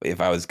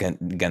 if I was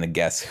gonna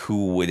guess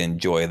who would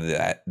enjoy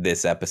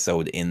this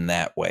episode in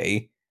that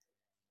way.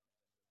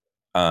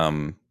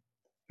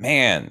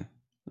 Man,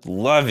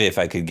 love if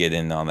I could get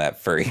in on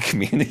that furry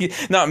community.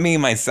 Not me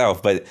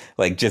myself, but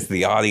like just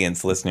the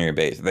audience listener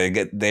base.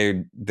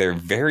 They're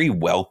very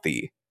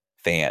wealthy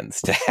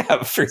fans to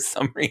have for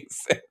some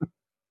reason.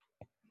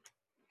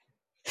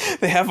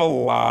 They have a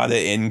lot of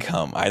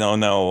income. I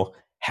don't know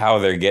how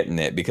they're getting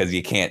it because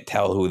you can't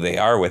tell who they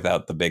are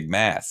without the big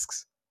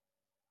masks.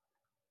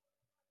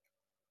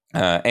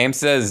 Aim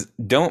says,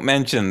 "Don't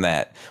mention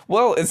that."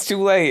 Well, it's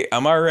too late.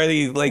 I'm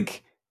already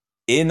like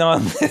in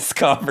on this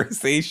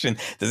conversation.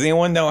 Does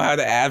anyone know how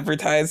to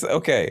advertise?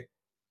 Okay,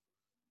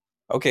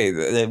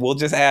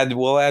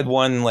 we'll add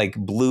one like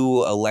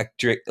blue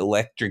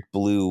electric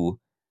blue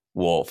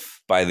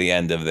wolf by the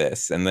end of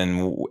this, and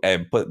then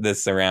put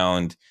this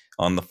around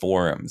on the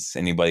forums.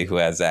 Anybody who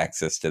has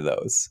access to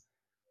those.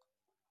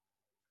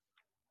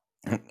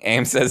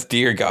 Aim says,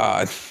 "Dear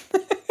God."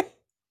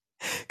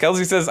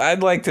 Kelsey says,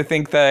 "I'd like to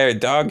think that our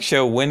dog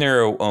show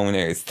winner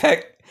owners."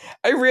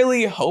 I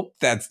really hope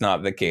that's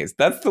not the case.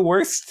 That's the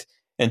worst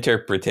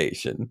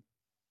interpretation.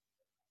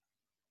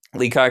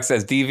 Lee Cox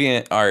says,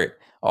 "Deviant art.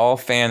 All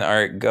fan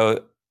art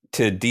go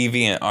to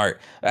Deviant art."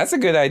 That's a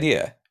good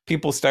idea.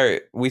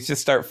 We should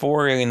start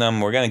forwarding them.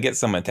 We're going to get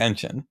some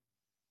attention.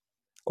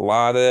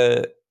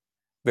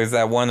 There's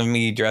that one of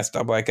me dressed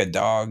up like a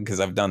dog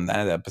because I've done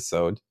that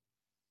episode.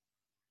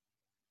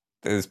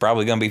 There's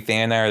probably going to be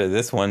fan art of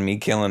this one, me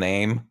killing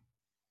Aim.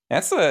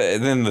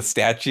 Then the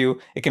statue,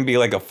 it can be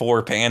like a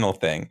 4-panel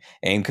thing.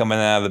 Aim coming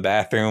out of the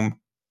bathroom,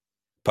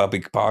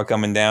 puppy paw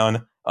coming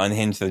down,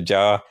 unhinge the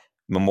jaw,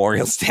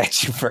 memorial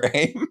statue for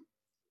Aim.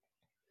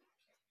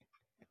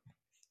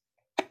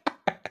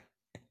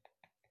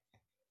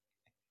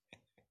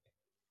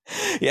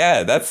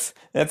 Yeah, that's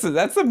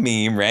a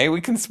meme, right?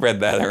 We can spread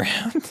that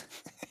around.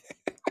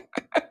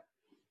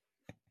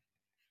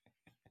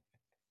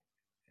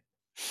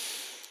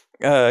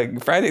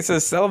 Friday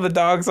says, "Sell the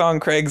dogs on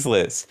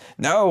Craigslist."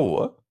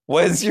 No.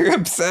 What is your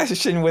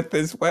obsession with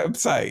this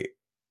website?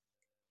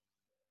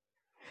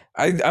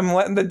 I'm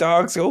letting the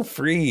dogs go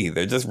free.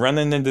 They're just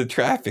running into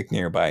traffic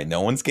nearby. No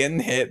one's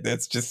getting hit.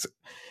 That's just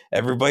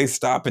everybody's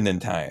stopping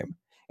in time.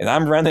 And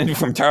I'm running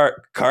from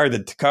car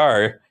to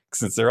car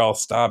since they're all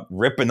stopped,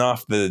 ripping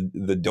off the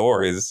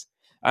doors.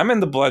 I'm in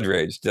the blood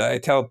rage. Did I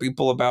tell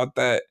people about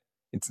that?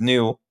 It's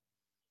new.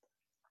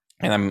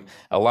 And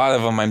a lot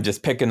of them, I'm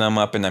just picking them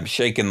up and I'm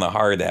shaking the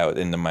heart out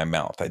into my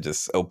mouth. I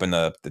just open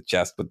up the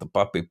chest with the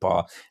puppy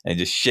paw and I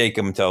just shake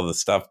them until the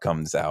stuff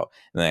comes out.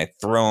 And then I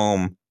throw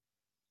them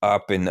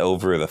up and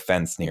over the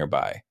fence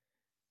nearby.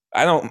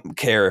 I don't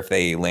care if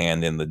they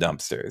land in the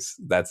dumpsters.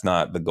 That's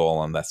not the goal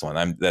on this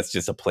one. That's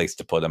just a place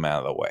to put them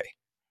out of the way.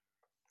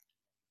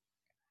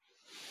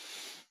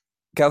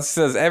 Kelsey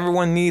says,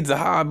 "Everyone needs a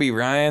hobby,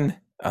 Ryan."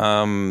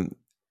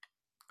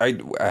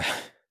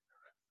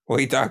 What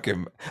are you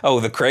talking about? Oh,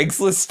 the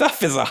Craigslist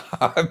stuff is a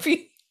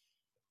hobby?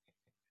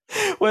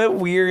 What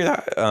weird.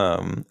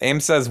 Aim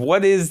says,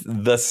 "What is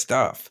the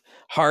stuff?"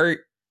 Heart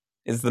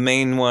is the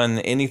main one.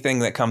 Anything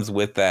that comes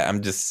with that,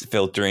 I'm just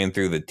filtering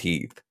through the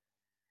teeth.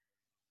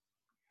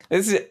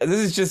 This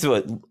is just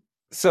what.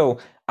 So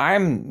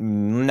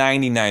I'm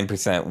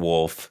 99%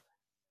 wolf,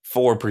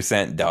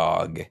 4%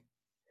 dog,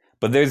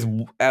 but there's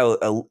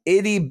a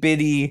itty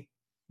bitty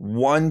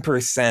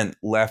 1%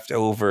 left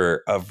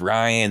over of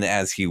Ryan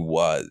as he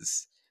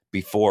was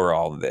before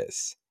all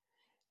this.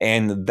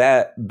 And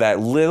that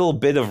little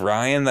bit of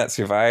Ryan that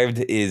survived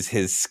is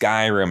his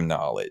Skyrim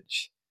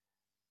knowledge.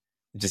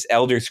 Just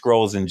Elder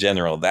Scrolls in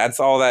general.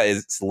 That's all that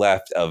is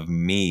left of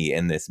me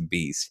in this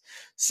beast.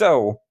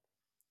 So,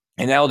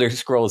 in Elder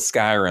Scrolls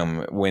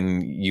Skyrim,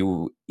 when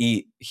you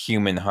eat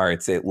human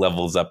hearts, it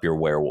levels up your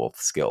werewolf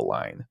skill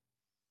line.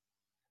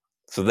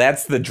 So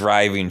that's the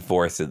driving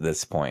force at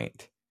this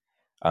point.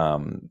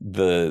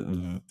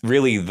 The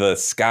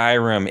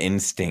Skyrim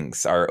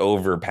instincts are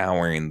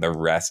overpowering the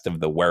rest of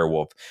the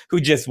werewolf,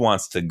 who just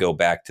wants to go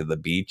back to the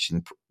beach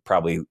and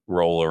probably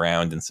roll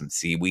around in some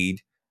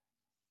seaweed,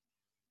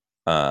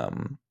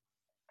 or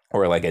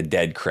like a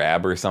dead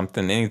crab or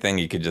something. Anything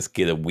you could just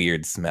get a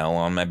weird smell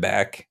on my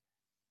back.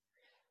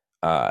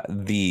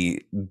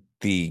 The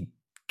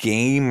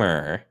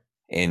gamer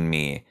in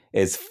me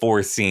is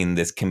forcing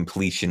this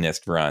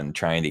completionist run,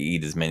 trying to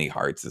eat as many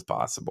hearts as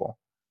possible.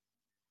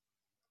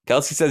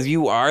 Kelsey says,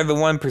 "You are the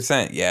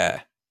 1%.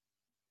 Yeah.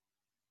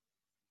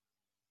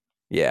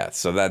 Yeah,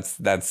 so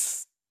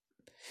that's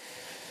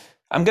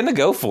I'm gonna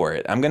go for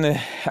it. I'm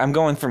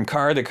going from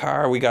car to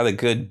car. We got a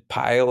good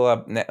pile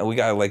up. We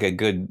got like a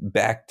good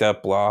backed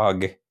up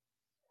log.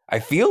 I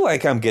feel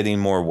like I'm getting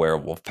more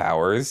werewolf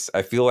powers.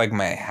 I feel like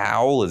my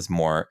howl is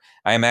more.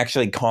 I am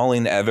actually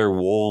calling other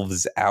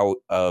wolves out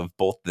of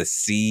both the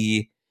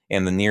sea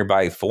and the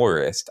nearby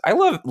forest. I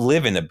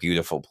live in a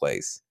beautiful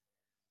place.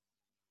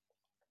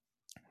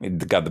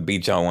 It got the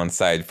beach on one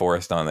side,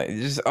 forest on it.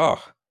 It's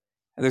just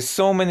there's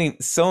so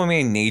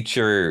many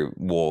nature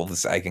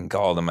wolves I can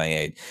call to my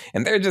aid,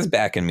 and they're just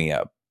backing me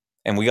up.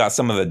 And we got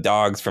some of the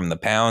dogs from the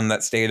pound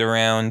that stayed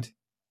around.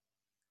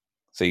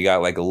 So you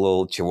got like a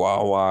little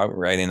chihuahua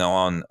riding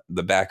on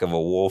the back of a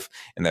wolf,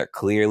 and they're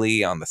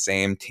clearly on the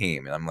same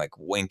team. And I'm like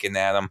winking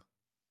at them,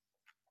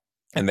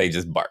 and they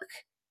just bark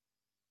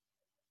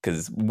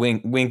because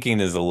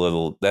winking is a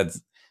little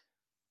that's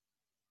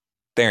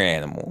they're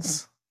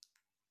animals.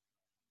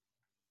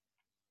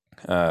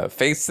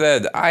 Faith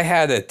said, "I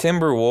had a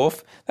timber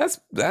wolf.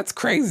 That's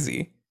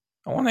crazy.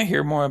 I want to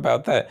hear more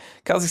about that."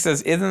 Kelsey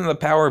says, "Isn't the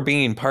power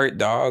being part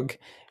dog?"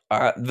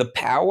 The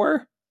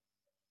power.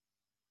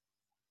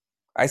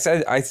 I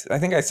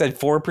think I said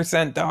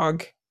 4%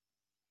 dog.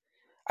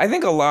 I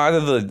think a lot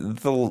of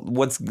the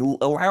what's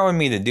allowing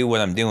me to do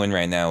what I'm doing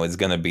right now is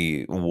going to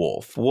be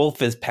Wolf.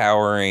 Wolf is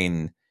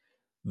powering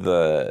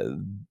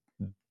the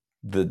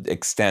the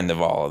extent of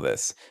all of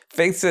this.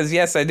 Faith says,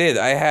 "Yes, I did.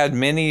 I had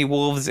many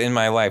wolves in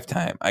my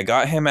lifetime. I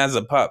got him as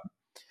a pup."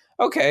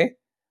 Okay.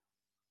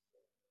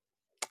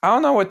 I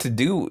don't know what to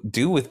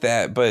do with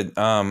that, but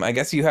I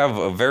guess you have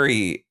a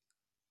very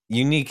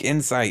unique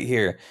insight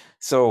here.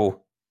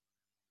 So,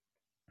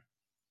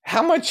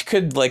 how much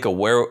could like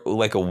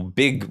a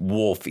big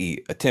wolf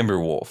eat? A timber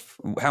wolf.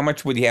 How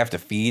much would you have to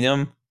feed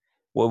them?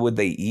 What would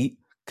they eat?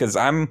 Because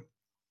I'm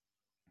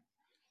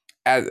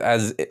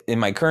as in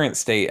my current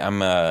state,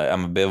 I'm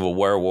a bit of a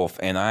werewolf,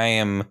 and I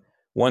am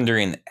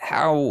wondering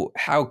how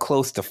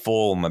close to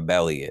full my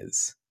belly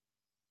is.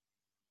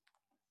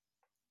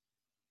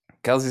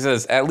 Kelsey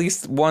says at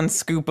least one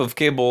scoop of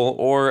kibble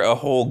or a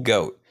whole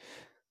goat.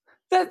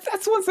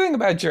 That's one thing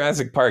about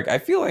Jurassic Park. I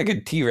feel like a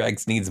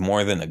T-Rex needs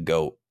more than a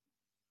goat.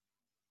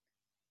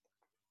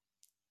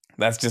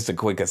 That's just a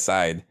quick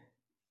aside.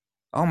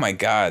 Oh my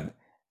god.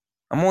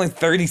 I'm only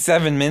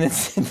 37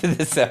 minutes into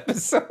this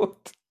episode.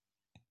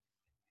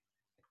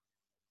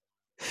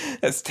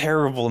 That's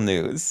terrible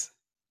news.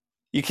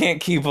 You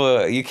can't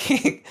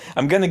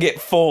I'm gonna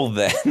get full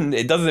then.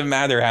 It doesn't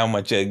matter how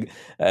much a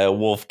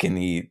wolf can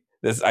eat.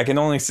 This I can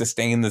only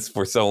sustain this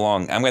for so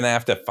long. I'm gonna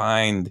have to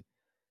find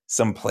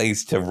some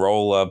place to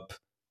roll up,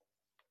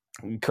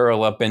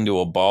 curl up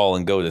into a ball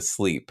and go to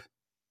sleep.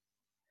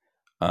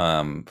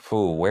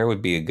 Where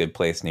would be a good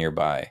place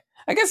nearby?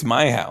 I guess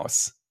my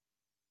house.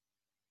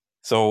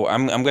 So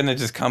I'm gonna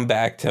just come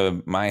back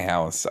to my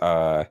house.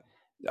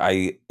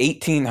 I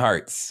 18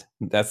 hearts.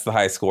 That's the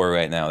high score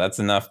right now. That's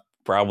enough.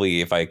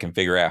 Probably if I can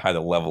figure out how to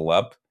level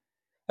up,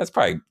 that's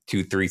probably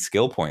 2-3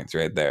 skill points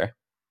right there.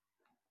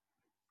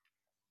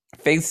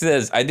 Faith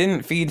says I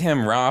didn't feed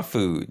him raw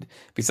food.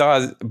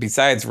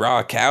 Besides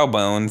raw cow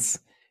bones,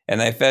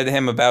 and I fed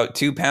him about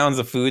 2 pounds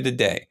of food a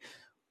day.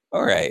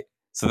 All right.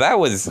 So that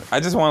was. I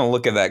just want to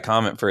look at that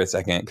comment for a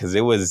second because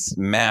it was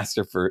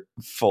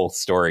masterful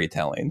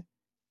storytelling.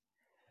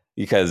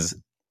 Because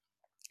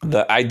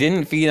the I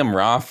didn't feed him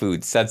raw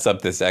food sets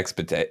up this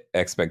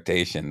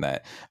expectation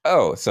that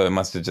so it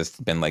must have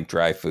just been like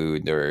dry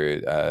food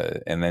or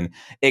and then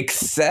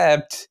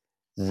except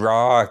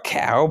raw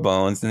cow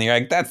bones, and you're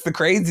like, that's the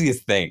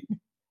craziest thing.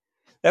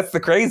 That's the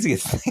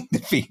craziest thing to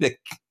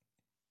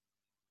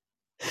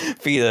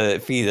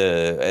feed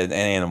an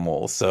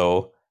animal.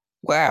 So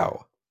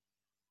wow.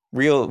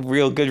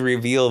 Real good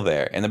reveal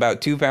there. And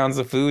about 2 pounds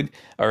of food.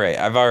 All right,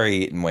 I've already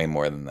eaten way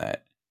more than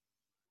that.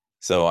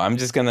 So I'm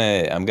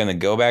gonna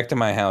go back to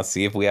my house,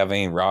 see if we have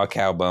any raw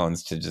cow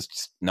bones to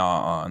just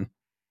gnaw on.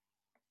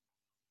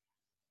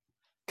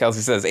 Kelsey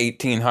says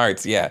 18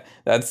 hearts. Yeah,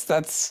 that's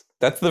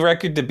the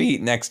record to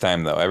beat next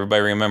time though.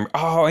 Everybody remember.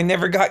 Oh, I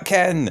never got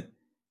Ken.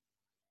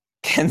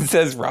 Ken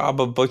says rob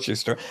a butcher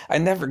store. I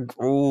never.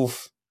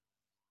 Oof.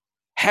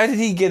 How did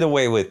he get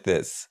away with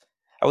this?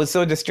 I was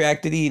so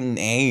distracted eating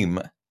aim.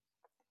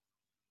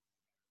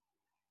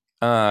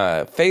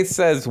 Faith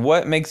says,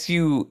 "What makes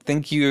you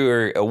think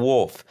you're a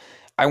wolf?"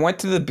 I went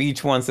to the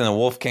beach once and a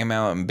wolf came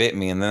out and bit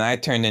me, and then I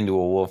turned into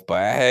a wolf. But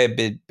I had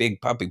big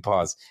puppy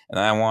paws, and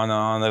I went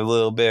on a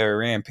little bit of a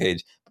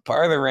rampage.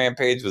 Part of the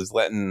rampage was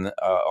letting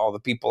all the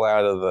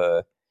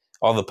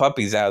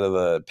puppies out of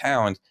the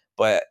pound,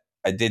 but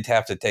I did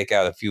have to take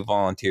out a few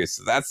volunteers.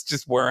 So that's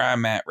just where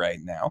I'm at right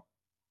now.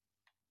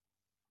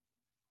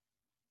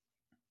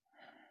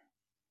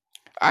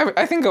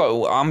 I think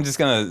I'm just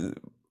gonna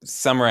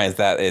summarize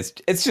that.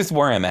 It's just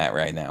where I'm at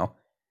right now.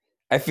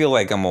 I feel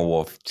like I'm a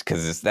wolf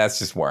because that's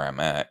just where I'm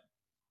at.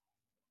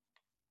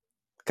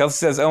 Kelsey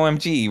says,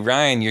 "OMG,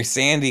 Ryan, you're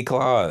Sandy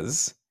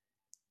Claus."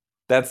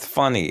 That's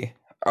funny.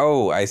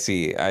 Oh, I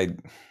see. I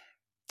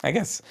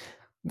guess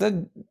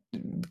The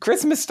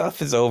Christmas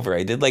stuff is over.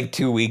 I did like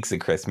 2 weeks of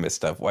Christmas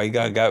stuff. Why you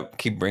gotta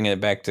keep bringing it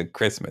back to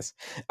Christmas?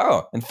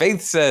 Oh, and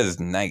Faith says,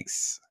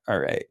 nice. All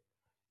right.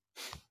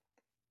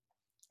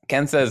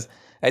 Ken says,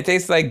 I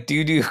taste like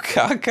doo-doo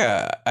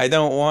caca. I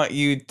don't want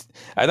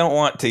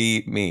to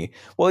eat me.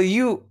 Well,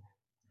 you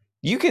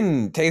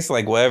can taste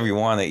like whatever you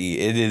want to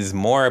eat. It is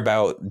more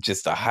about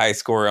just a high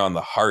score on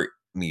the heart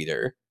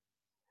meter.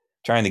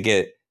 Trying to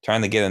get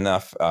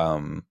enough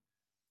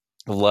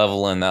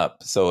leveling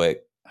up so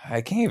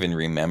I can't even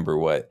remember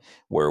what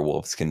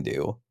werewolves can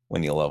do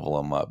when you level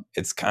them up.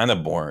 It's kind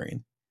of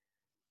boring.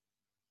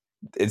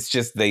 It's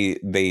just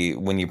they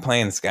when you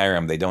play in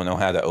Skyrim, they don't know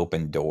how to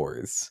open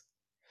doors.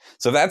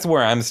 So that's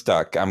where I'm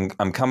stuck. I'm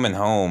coming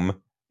home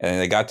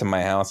and I got to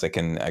my house. I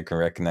can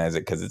recognize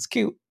it because it's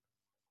cute.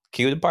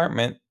 Cute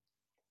apartment.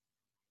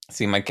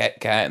 See my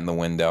cat in the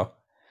window.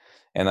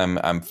 And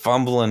I'm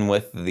fumbling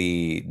with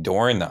the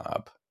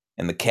doorknob.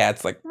 And the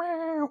cat's like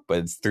meow, but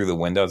it's through the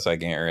window, so I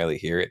can't really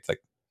hear it. It's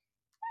like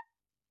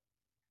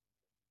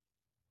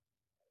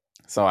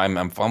so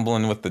I'm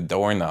fumbling with the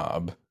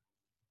doorknob.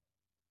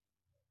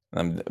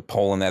 I'm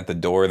pulling at the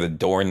door. The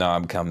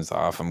doorknob comes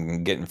off.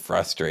 I'm getting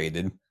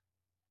frustrated.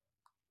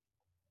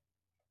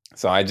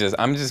 So I'm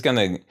just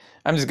gonna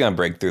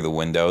break through the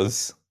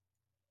windows.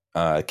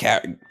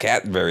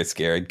 Cat very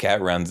scared.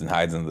 Cat runs and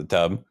hides in the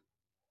tub.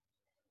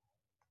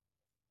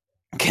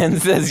 Ken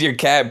says your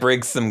cat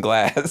breaks some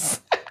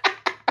glass.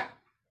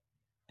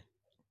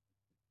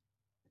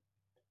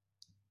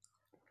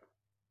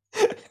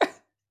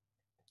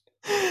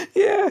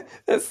 Yeah,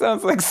 that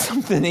sounds like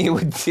something he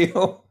would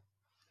do.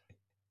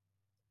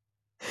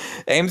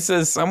 Aim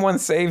says someone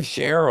save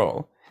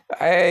Cheryl.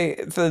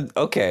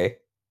 Okay.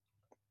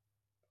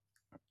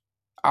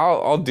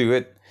 I'll do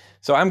it.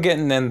 So I'm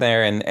getting in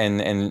there, and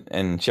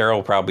Cheryl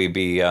will probably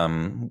be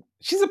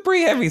she's a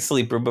pretty heavy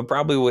sleeper, but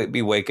probably would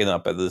be waking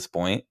up at this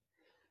point.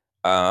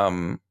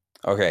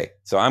 Okay,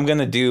 so I'm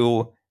gonna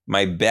do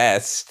my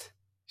best.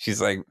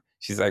 She's like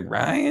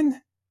Ryan,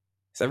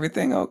 is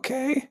everything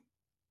okay?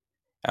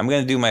 I'm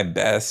gonna do my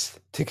best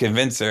to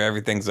convince her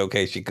everything's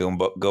okay. She can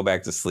go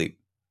back to sleep.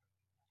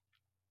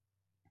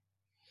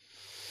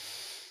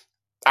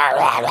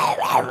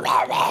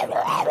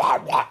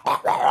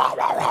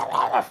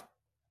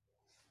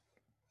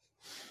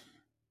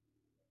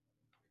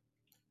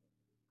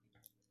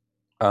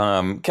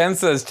 Ken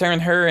says turn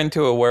her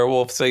into a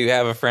werewolf so you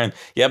have a friend.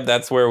 Yep,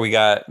 that's where we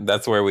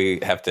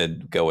have to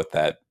go with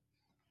that.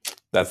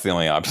 That's the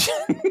only option.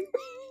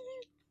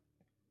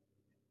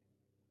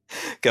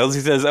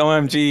 Kelsey says,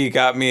 OMG, you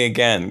got me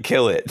again.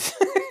 Kill it.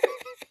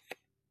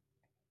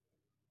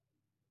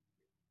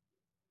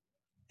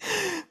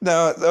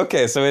 No,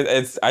 okay, so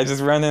it's I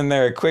just run in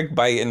there, a quick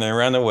bite, and then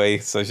run away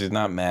so she's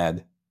not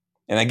mad.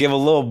 And I give a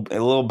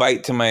little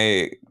bite to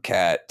my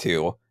cat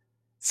too.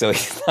 So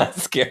he's not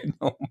scared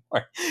no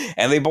more.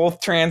 And they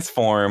both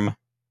transform.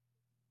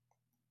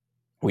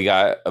 We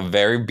got a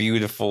very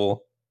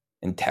beautiful,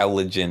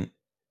 intelligent,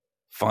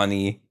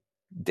 funny,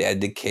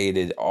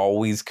 dedicated,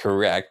 always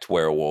correct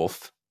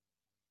werewolf.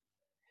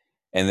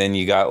 And then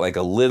you got like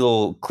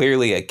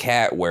clearly a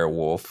cat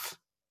werewolf.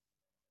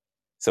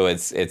 So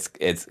it's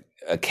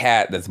a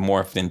cat that's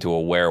morphed into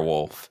a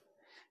werewolf.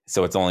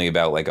 So it's only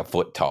about like a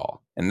foot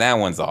tall. And that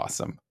one's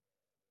awesome.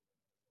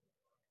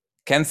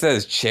 Ken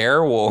says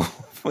Cheryl.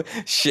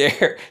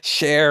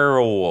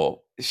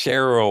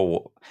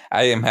 Cheryl.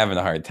 I am having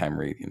a hard time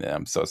reading it.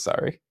 I'm so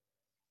sorry.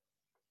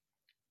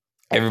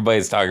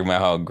 Everybody's talking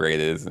about how great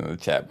it is in the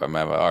chat, but I'm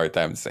having a hard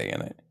time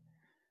saying it.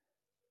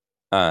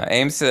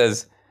 Aim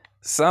says,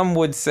 some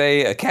would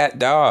say a cat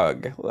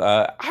dog.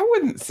 I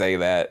wouldn't say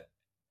that.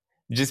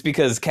 Just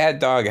because cat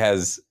dog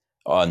has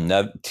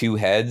two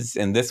heads,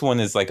 and this one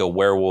is like a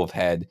werewolf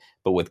head,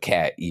 but with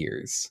cat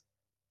ears.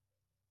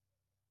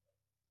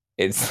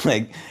 It's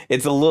like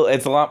it's a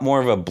lot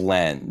more of a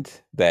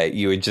blend that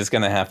you are just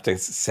gonna have to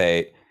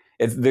say.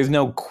 There's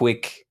no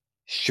quick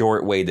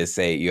short way to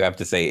say it. You have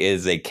to say it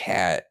is a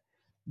cat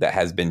that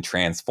has been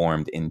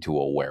transformed into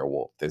a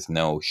werewolf. There's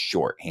no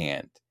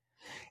shorthand.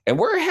 And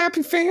we're a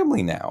happy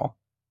family now.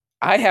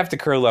 I have to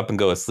curl up and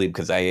go to sleep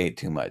because I ate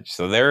too much.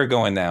 So they're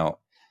going out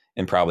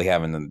and probably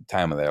having the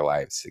time of their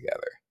lives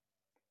together.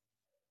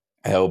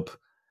 I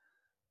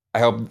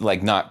hope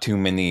like not too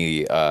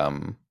many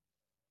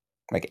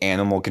like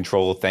animal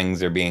control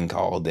things are being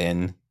called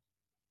in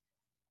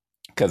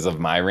because of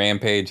my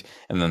rampage,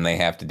 and then they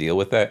have to deal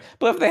with that.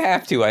 But if they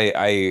have to,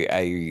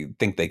 I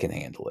think they can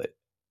handle it.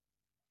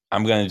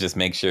 I'm gonna just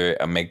make sure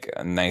I make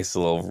a nice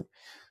little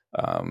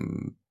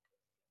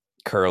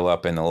curl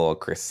up in a little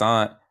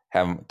croissant,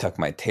 tuck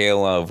my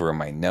tail over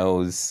my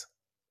nose,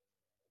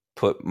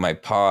 put my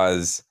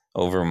paws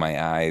over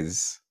my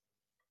eyes,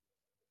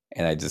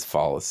 and I just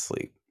fall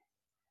asleep.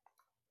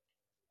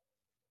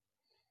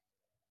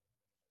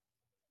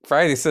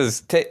 Friday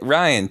says,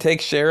 Ryan, take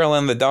Cheryl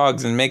and the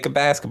dogs and make a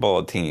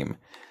basketball team.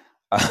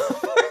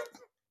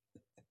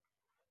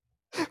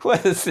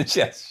 What a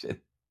suggestion.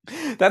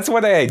 That's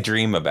what I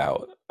dream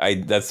about.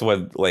 That's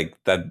what, like,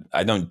 that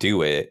I don't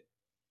do it,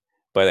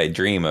 but I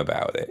dream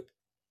about it.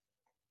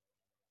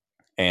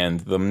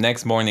 And the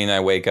next morning I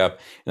wake up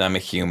and I'm a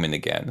human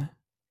again.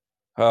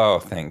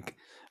 Oh,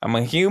 I'm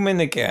a human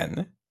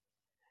again.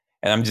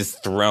 And I'm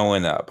just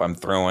throwing up. I'm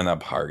throwing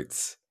up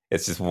hearts.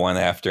 It's just one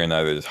after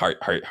another. Just heart,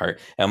 heart,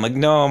 heart. And I'm like,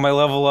 no, my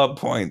level up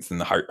points.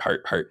 And the heart,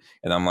 heart, heart.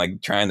 And I'm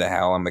like trying to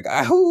howl. I'm like,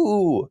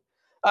 ahoo,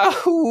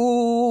 ahoo.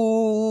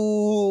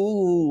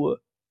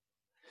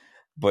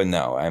 But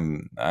no,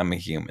 I'm a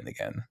human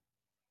again.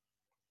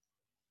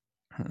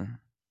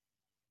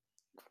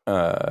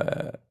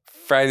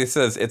 Friday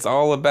says it's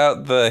all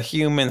about the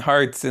human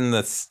hearts in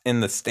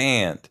the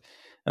stand.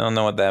 I don't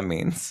know what that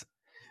means.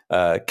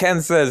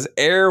 Ken says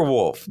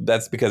Airwolf.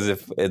 That's because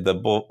if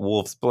the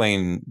Wolf's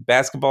playing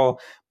basketball,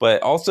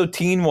 but also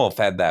Teen Wolf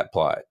had that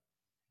plot.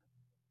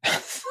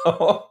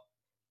 So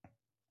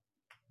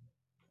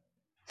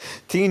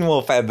Teen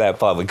Wolf had that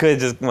plot. We could have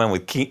just went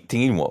with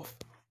Teen Wolf.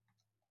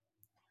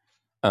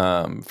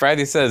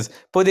 Friday says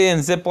put it in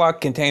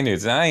Ziploc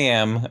containers.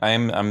 And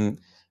I'm,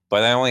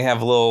 but I only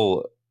have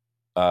little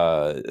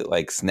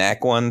like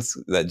snack ones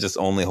that just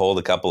only hold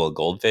a couple of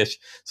goldfish.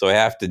 So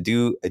I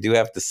do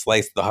have to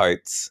slice the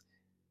hearts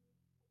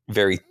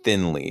very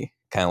thinly,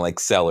 kind of like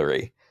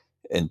celery,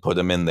 and put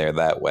them in there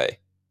that way.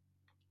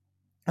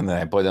 And then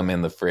I put them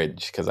in the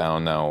fridge because I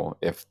don't know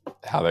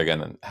how they're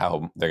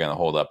gonna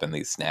hold up in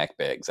these snack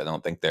bags. I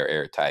don't think they're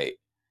airtight.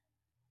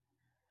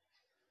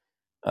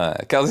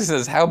 Kelsey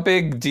says, "How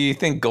big do you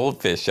think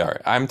goldfish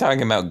are?" I'm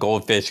talking about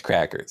goldfish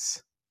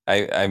crackers.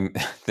 I'm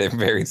they're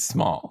very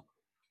small.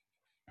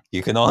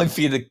 You can only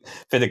fit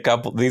a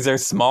couple. These are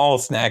small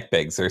snack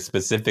bags. They're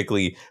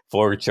specifically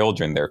for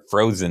children. They're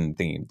frozen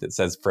themed. It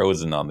says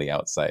frozen on the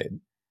outside.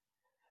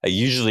 I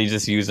usually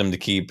just use them to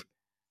keep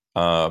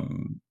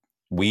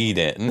weed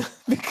in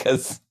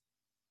because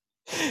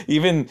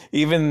even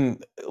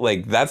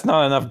like that's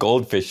not enough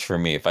goldfish for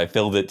me if I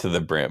filled it to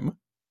the brim.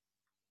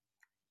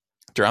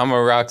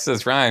 Drama Rock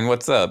says, Ryan,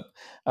 what's up?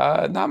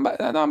 Not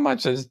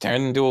much. I just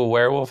turned into a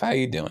werewolf. How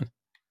you doing?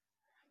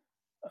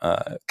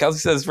 Kelsey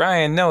says,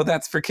 Ryan, no,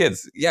 that's for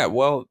kids. Yeah,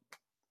 well,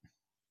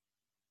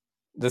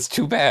 that's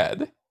too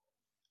bad.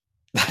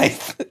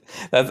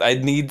 I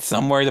need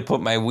somewhere to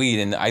put my weed,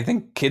 and I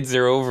think kids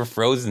are over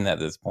Frozen at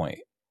this point.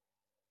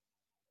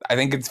 I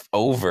think it's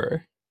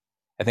over.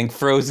 I think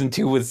Frozen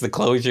 2 was the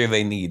closure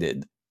they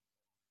needed,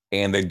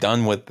 and they're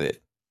done with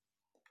it.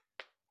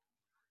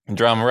 And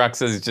Drama Rock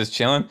says he's just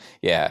chilling.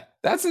 Yeah,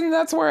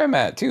 that's where I'm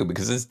at too,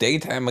 because it's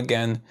daytime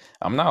again.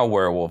 I'm not a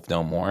werewolf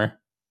no more.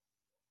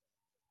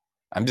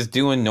 I'm just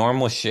doing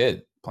normal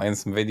shit, playing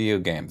some video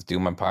games,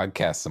 doing my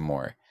podcast some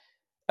more.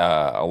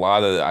 A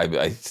lot of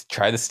I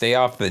try to stay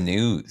off the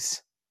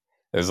news.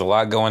 There's a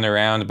lot going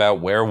around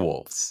about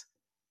werewolves.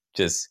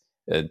 Just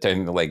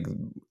like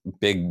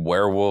big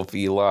werewolf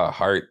Ela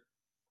heart.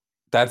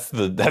 That's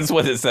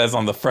what it says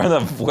on the front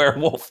of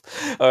Werewolf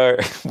or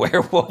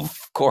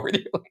Werewolf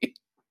Quarterly.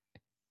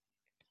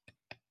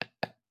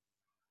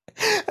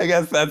 I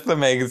guess that's the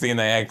magazine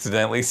I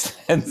accidentally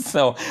sent.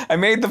 So I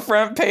made the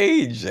front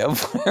page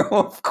of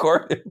Werewolf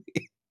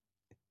Quarterly.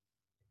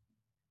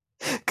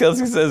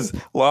 Kelsey says,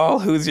 "Lol,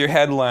 who's your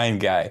headline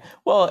guy?"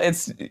 Well,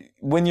 it's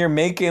when you're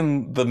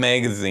making the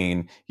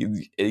magazine,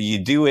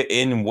 you do it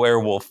in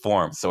werewolf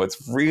form, so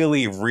it's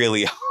really,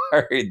 really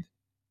hard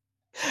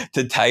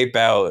to type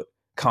out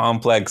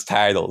complex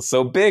titles.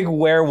 So, big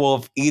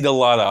werewolf eat a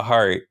lot of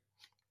heart,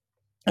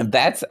 and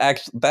that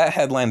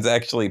headline's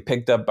actually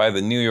picked up by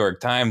the New York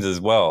Times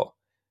as well.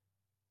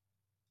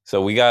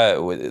 So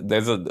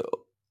there's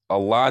a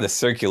lot of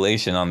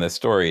circulation on this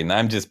story, and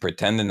I'm just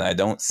pretending I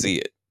don't see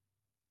it.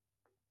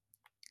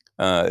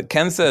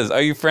 Ken says,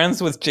 are you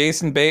friends with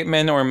Jason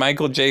Bateman or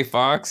Michael J.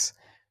 Fox?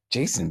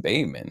 Jason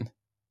Bateman?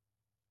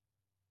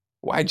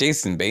 Why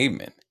Jason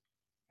Bateman?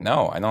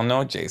 No, I don't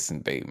know Jason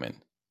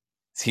Bateman.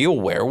 Is he a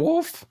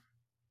werewolf?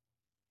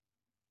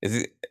 Is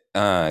it?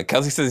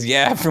 Kelsey says,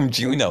 yeah, from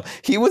Juno.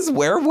 He was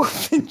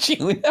werewolf in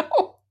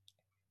Juno?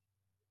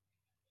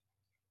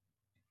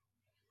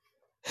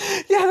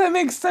 Yeah, that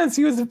makes sense.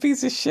 He was a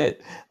piece of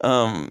shit.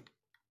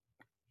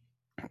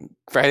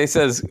 Friday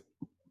says,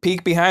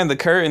 peek behind the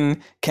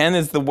curtain. Ken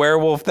is the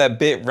werewolf that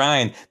bit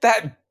Ryan.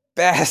 That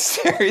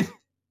bastard.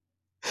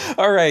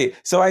 All right.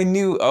 So I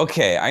knew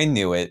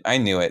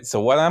it.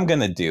 So what I'm going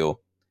to do,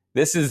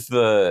 it's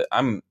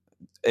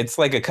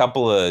like a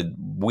couple of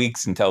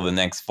weeks until the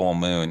next full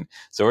moon.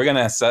 So we're going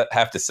to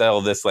have to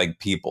settle this like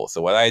people. So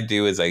what I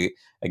do is I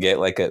get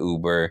like a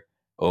Uber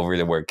over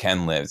to where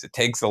Ken lives. It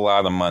takes a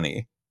lot of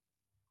money.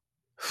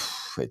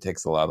 It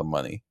takes a lot of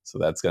money. So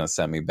that's going to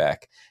send me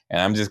back.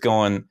 And I'm just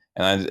going,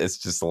 and it's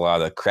just a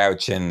lot of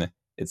crouching.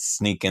 It's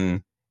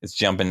sneaking. It's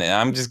jumping. And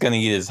I'm just going to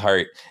eat his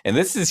heart. And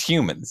this is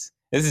humans.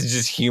 This is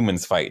just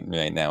humans fighting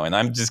right now. And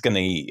I'm just going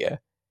to eat you.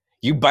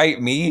 You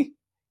bite me.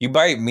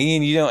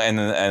 And you don't.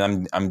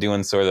 And I'm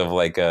doing sort of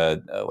like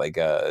a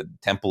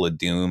Temple of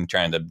Doom,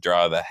 trying to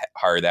draw the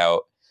heart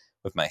out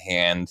with my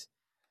hand.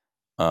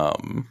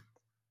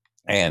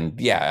 And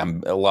yeah,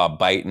 I'm a lot of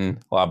biting,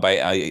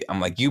 I'm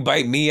like, you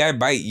bite me, I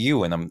bite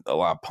you, and I'm a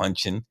lot of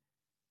punching.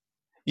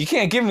 You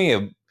can't give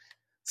me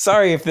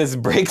Sorry if this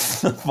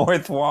breaks the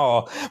fourth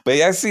wall, but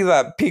I see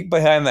that peek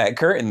behind that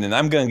curtain and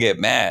I'm going to get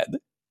mad.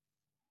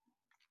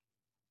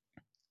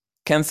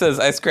 Ken says,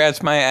 I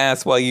scratch my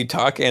ass while you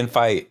talk and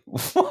fight.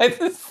 What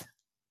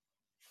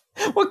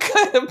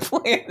kind of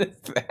plan is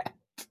that?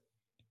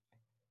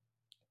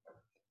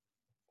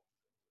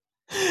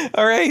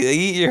 All right, I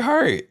eat your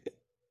heart.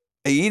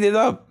 I eat it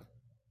up.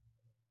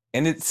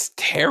 And it's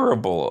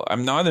terrible.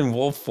 I'm not in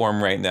wolf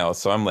form right now,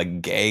 so I'm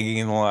like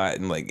gagging a lot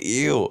and like,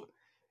 ew.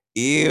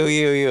 Ew,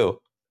 ew,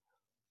 ew.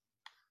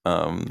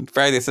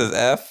 Friday says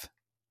F.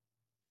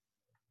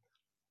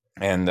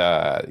 And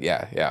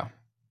yeah.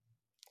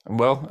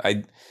 Well,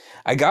 I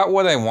got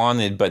what I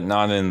wanted, but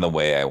not in the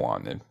way I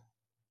wanted.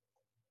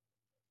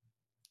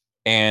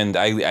 And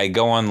I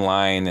go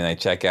online and I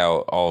check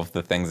out all of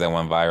the things that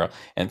went viral.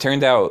 And it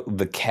turned out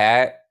the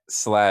cat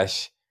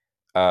slash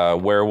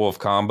werewolf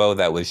combo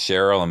that was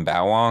Cheryl and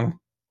Bowong,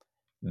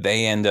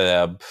 they ended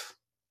up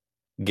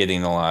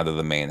getting a lot of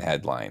the main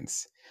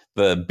headlines.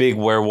 The big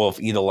werewolf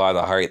eat a lot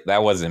of heart,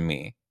 that wasn't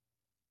me.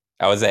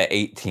 I was at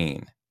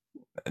 18.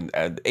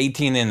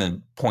 18 and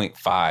a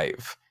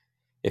 0.5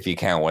 if you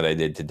count what I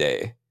did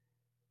today.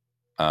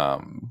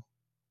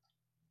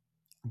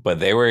 But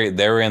they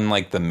were in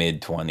like the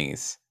mid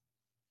 20s.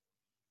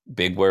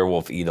 Big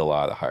werewolf eat a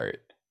lot of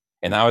heart.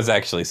 And I was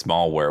actually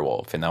small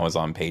werewolf and I was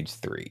on page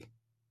 3.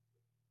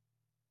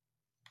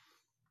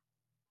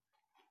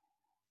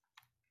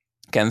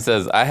 Ken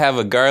says, I have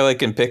a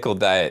garlic and pickle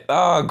diet.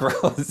 Oh,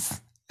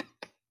 gross.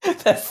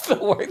 That's the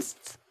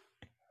worst.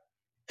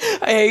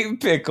 I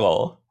hate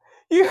pickle.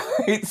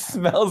 It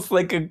smells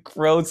like a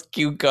gross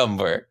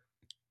cucumber.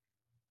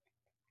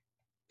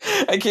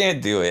 I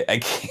can't do it. I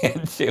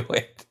can't do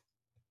it.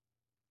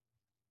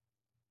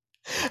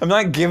 I'm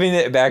not giving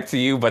it back to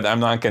you, but I'm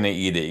not going to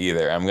eat it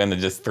either. I'm going to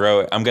just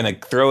throw it. I'm going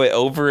to throw it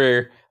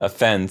over a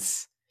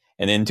fence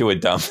and into a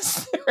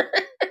dumpster.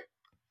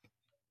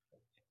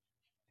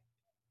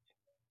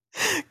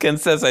 Ken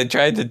says, I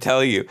tried to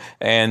tell you.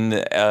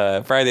 And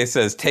Friday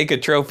says, take a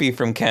trophy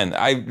from Ken.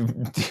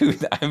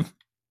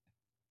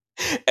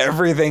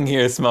 Everything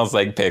here smells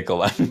like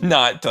pickle. I'm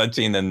not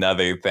touching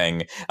another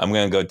thing. I'm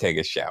going to go take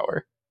a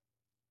shower.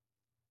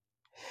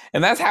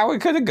 And that's how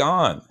it could have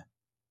gone.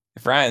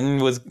 If Ryan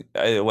was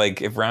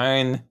if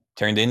Ryan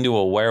turned into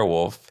a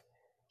werewolf,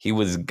 he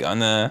was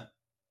gonna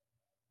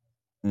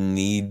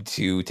need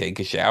to take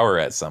a shower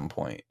at some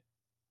point.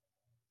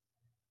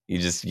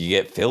 You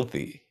get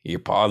filthy. Your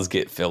paws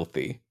get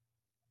filthy.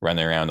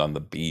 Running around on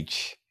the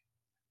beach.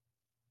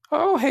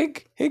 Oh, hey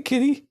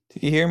kitty.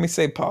 Did you hear me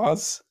say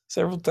paws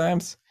several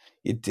times?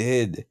 You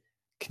did.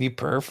 Can you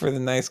purr for the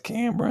nice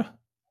camera?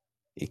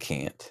 You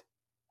can't.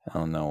 I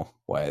don't know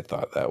why I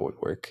thought that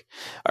would work.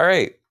 All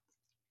right.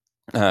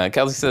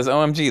 Kelsey says,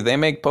 OMG, they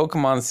make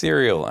Pokemon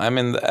cereal. I'm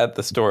at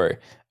the store.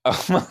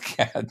 Oh my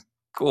God.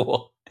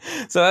 Cool.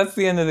 So that's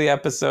the end of the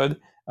episode.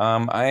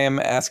 I am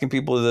asking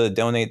people to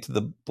donate to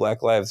the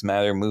Black Lives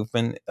Matter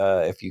movement.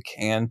 If you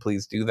can,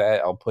 please do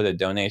that. I'll put a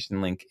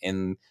donation link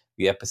in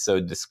the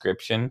episode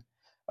description.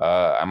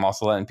 I'm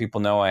also letting people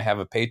know I have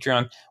a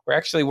Patreon. We're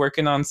actually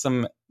working on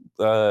some,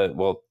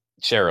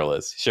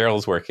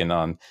 Cheryl's working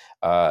on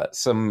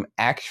some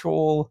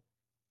actual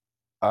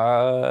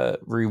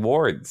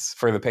rewards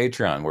for the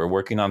Patreon. We're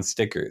working on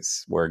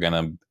stickers. We're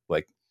gonna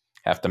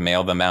have to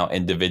mail them out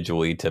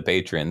individually to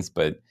patrons,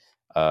 but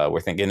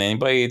we're thinking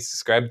anybody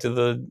subscribe to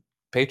the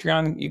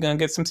Patreon, you're gonna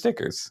get some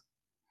stickers.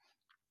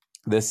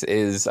 This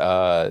is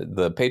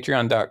the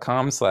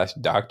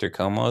patreon.com/Dr.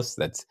 Komos.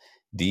 That's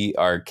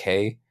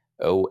DRKOMOS.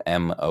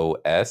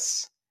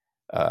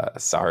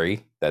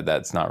 Sorry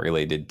that's not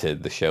related to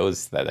the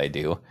shows that I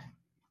do.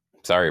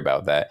 Sorry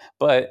about that.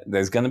 But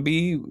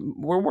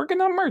we're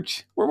working on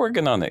merch. We're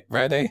working on it,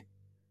 Friday.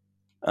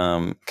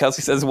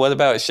 Kelsey says, what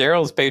about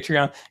Cheryl's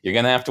Patreon? You're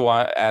going to have to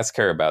ask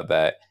her about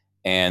that.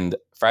 And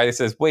Friday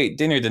says, wait,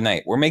 dinner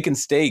tonight. We're making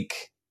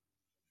steak.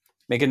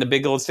 Making the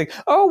big old steak.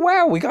 Oh,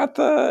 wow. We got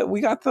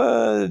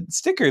the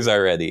stickers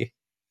already.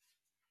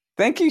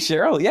 Thank you,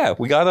 Cheryl. Yeah,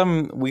 we got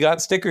them. We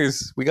got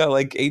stickers. We got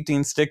like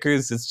 18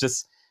 stickers. It's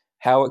just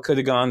how it could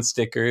have gone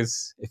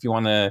stickers. If you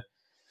want to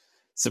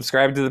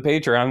subscribe to the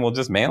Patreon, we'll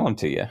just mail them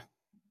to you.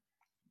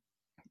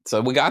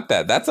 So we got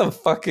that. That's a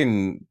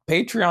fucking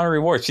Patreon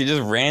reward. She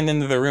just ran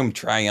into the room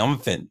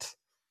triumphant.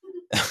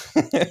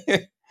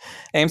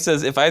 Aim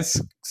says, if I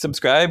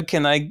subscribe,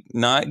 can I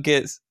not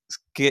get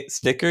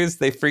stickers?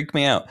 They freak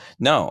me out.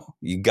 No,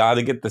 you got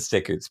to get the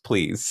stickers,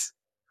 please.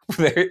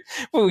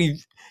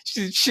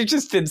 She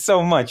just did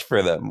so much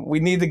for them. We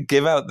need to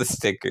give out the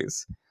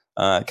stickers.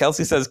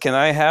 Kelsey says, can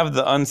I have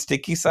the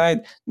unsticky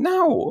side?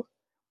 No.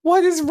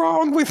 What is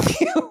wrong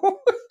with you?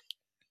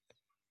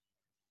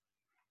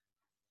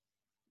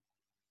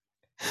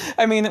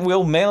 I mean,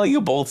 we'll mail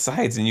you both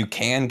sides and you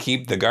can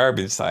keep the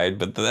garbage side,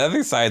 but the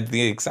other side's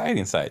the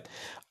exciting side.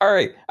 All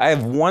right, I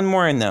have one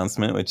more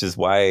announcement, which is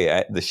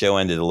why the show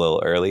ended a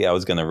little early. I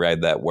was going to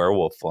ride that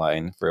werewolf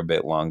line for a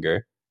bit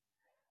longer.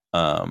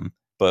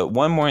 But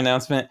one more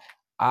announcement.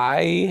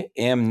 I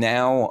am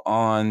now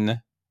on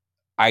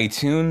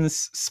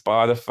iTunes,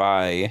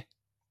 Spotify,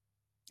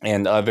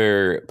 and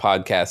other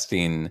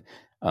podcasting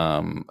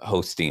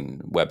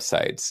hosting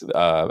websites.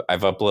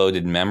 I've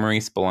uploaded Memory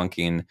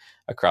Spelunking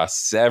across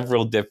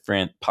several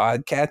different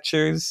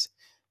podcatchers,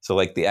 so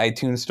like the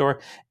iTunes store,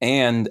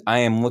 and I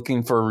am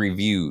looking for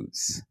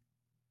reviews.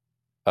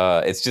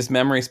 It's just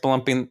Memory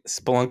Splumping.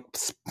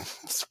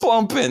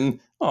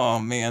 Oh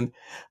man,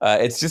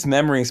 it's just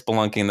Memory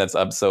Spelunking that's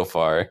up so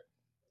far.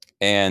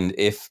 And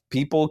if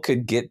people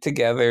could get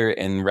together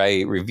and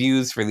write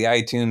reviews for the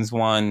iTunes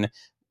one,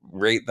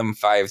 rate them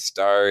 5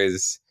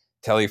 stars,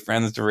 tell your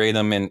friends to rate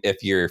them, and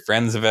if your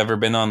friends have ever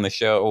been on the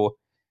show,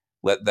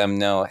 let them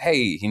know,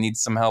 hey, he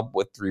needs some help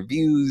with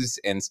reviews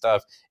and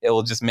stuff. It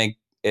will just make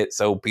it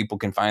so people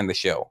can find the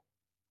show.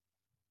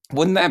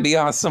 Wouldn't that be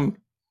awesome?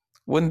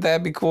 Wouldn't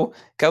that be cool?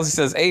 Kelsey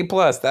says A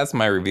plus. That's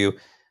my review.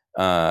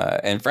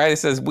 And Friday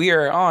says we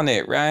are on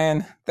it,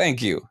 Ryan.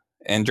 Thank you.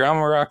 And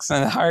Drama Rocks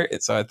and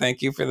Heart. So I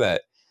thank you for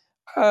that.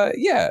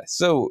 Yeah.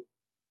 So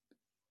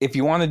if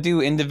you want to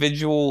do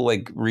individual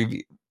like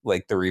review,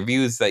 like the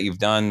reviews that you've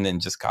done,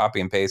 and just copy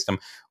and paste them,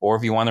 or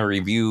if you want to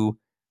review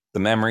the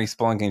Memory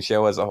Spelunking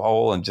show as a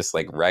whole and just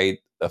like write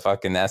a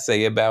fucking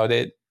essay about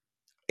it,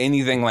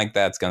 anything like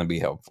that's going to be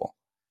helpful.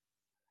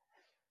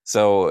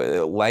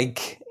 So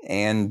like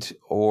and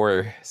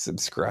or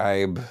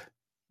subscribe,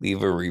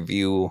 leave a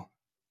review,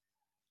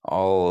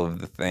 all of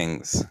the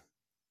things.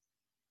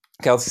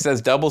 Kelsey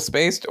says double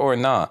spaced or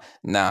nah.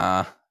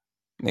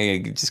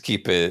 Just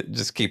keep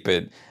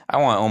it. I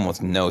want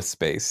almost no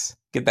space.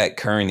 Get that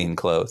kerning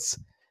close.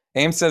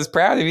 Aim says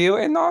proud of you,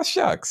 and aw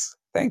shucks.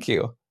 Thank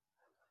you.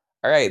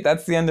 All right,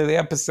 that's the end of the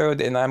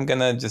episode, and I'm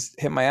gonna just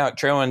hit my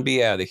outro and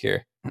be out of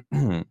here.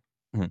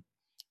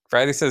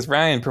 Friday says,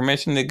 Ryan,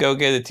 permission to go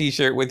get a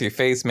t-shirt with your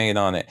face made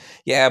on it.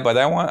 Yeah, but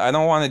I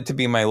don't want it to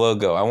be my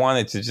logo. I want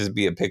it to just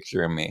be a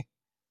picture of me.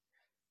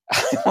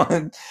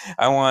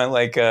 I want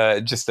like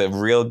just a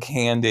real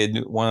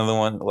candid one of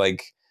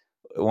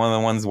the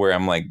ones where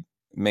I'm like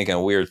making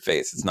a weird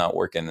face. It's not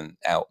working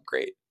out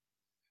great.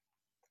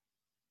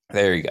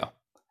 There you go.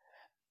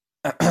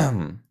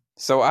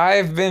 So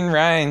I've been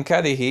Ryan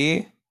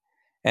Cuddihy,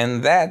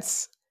 and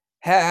that's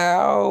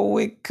how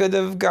it could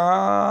have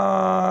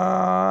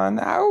gone.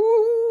 Ow.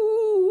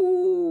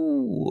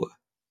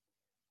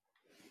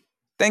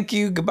 Thank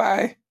you.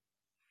 Goodbye.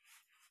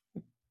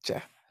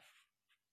 Ciao.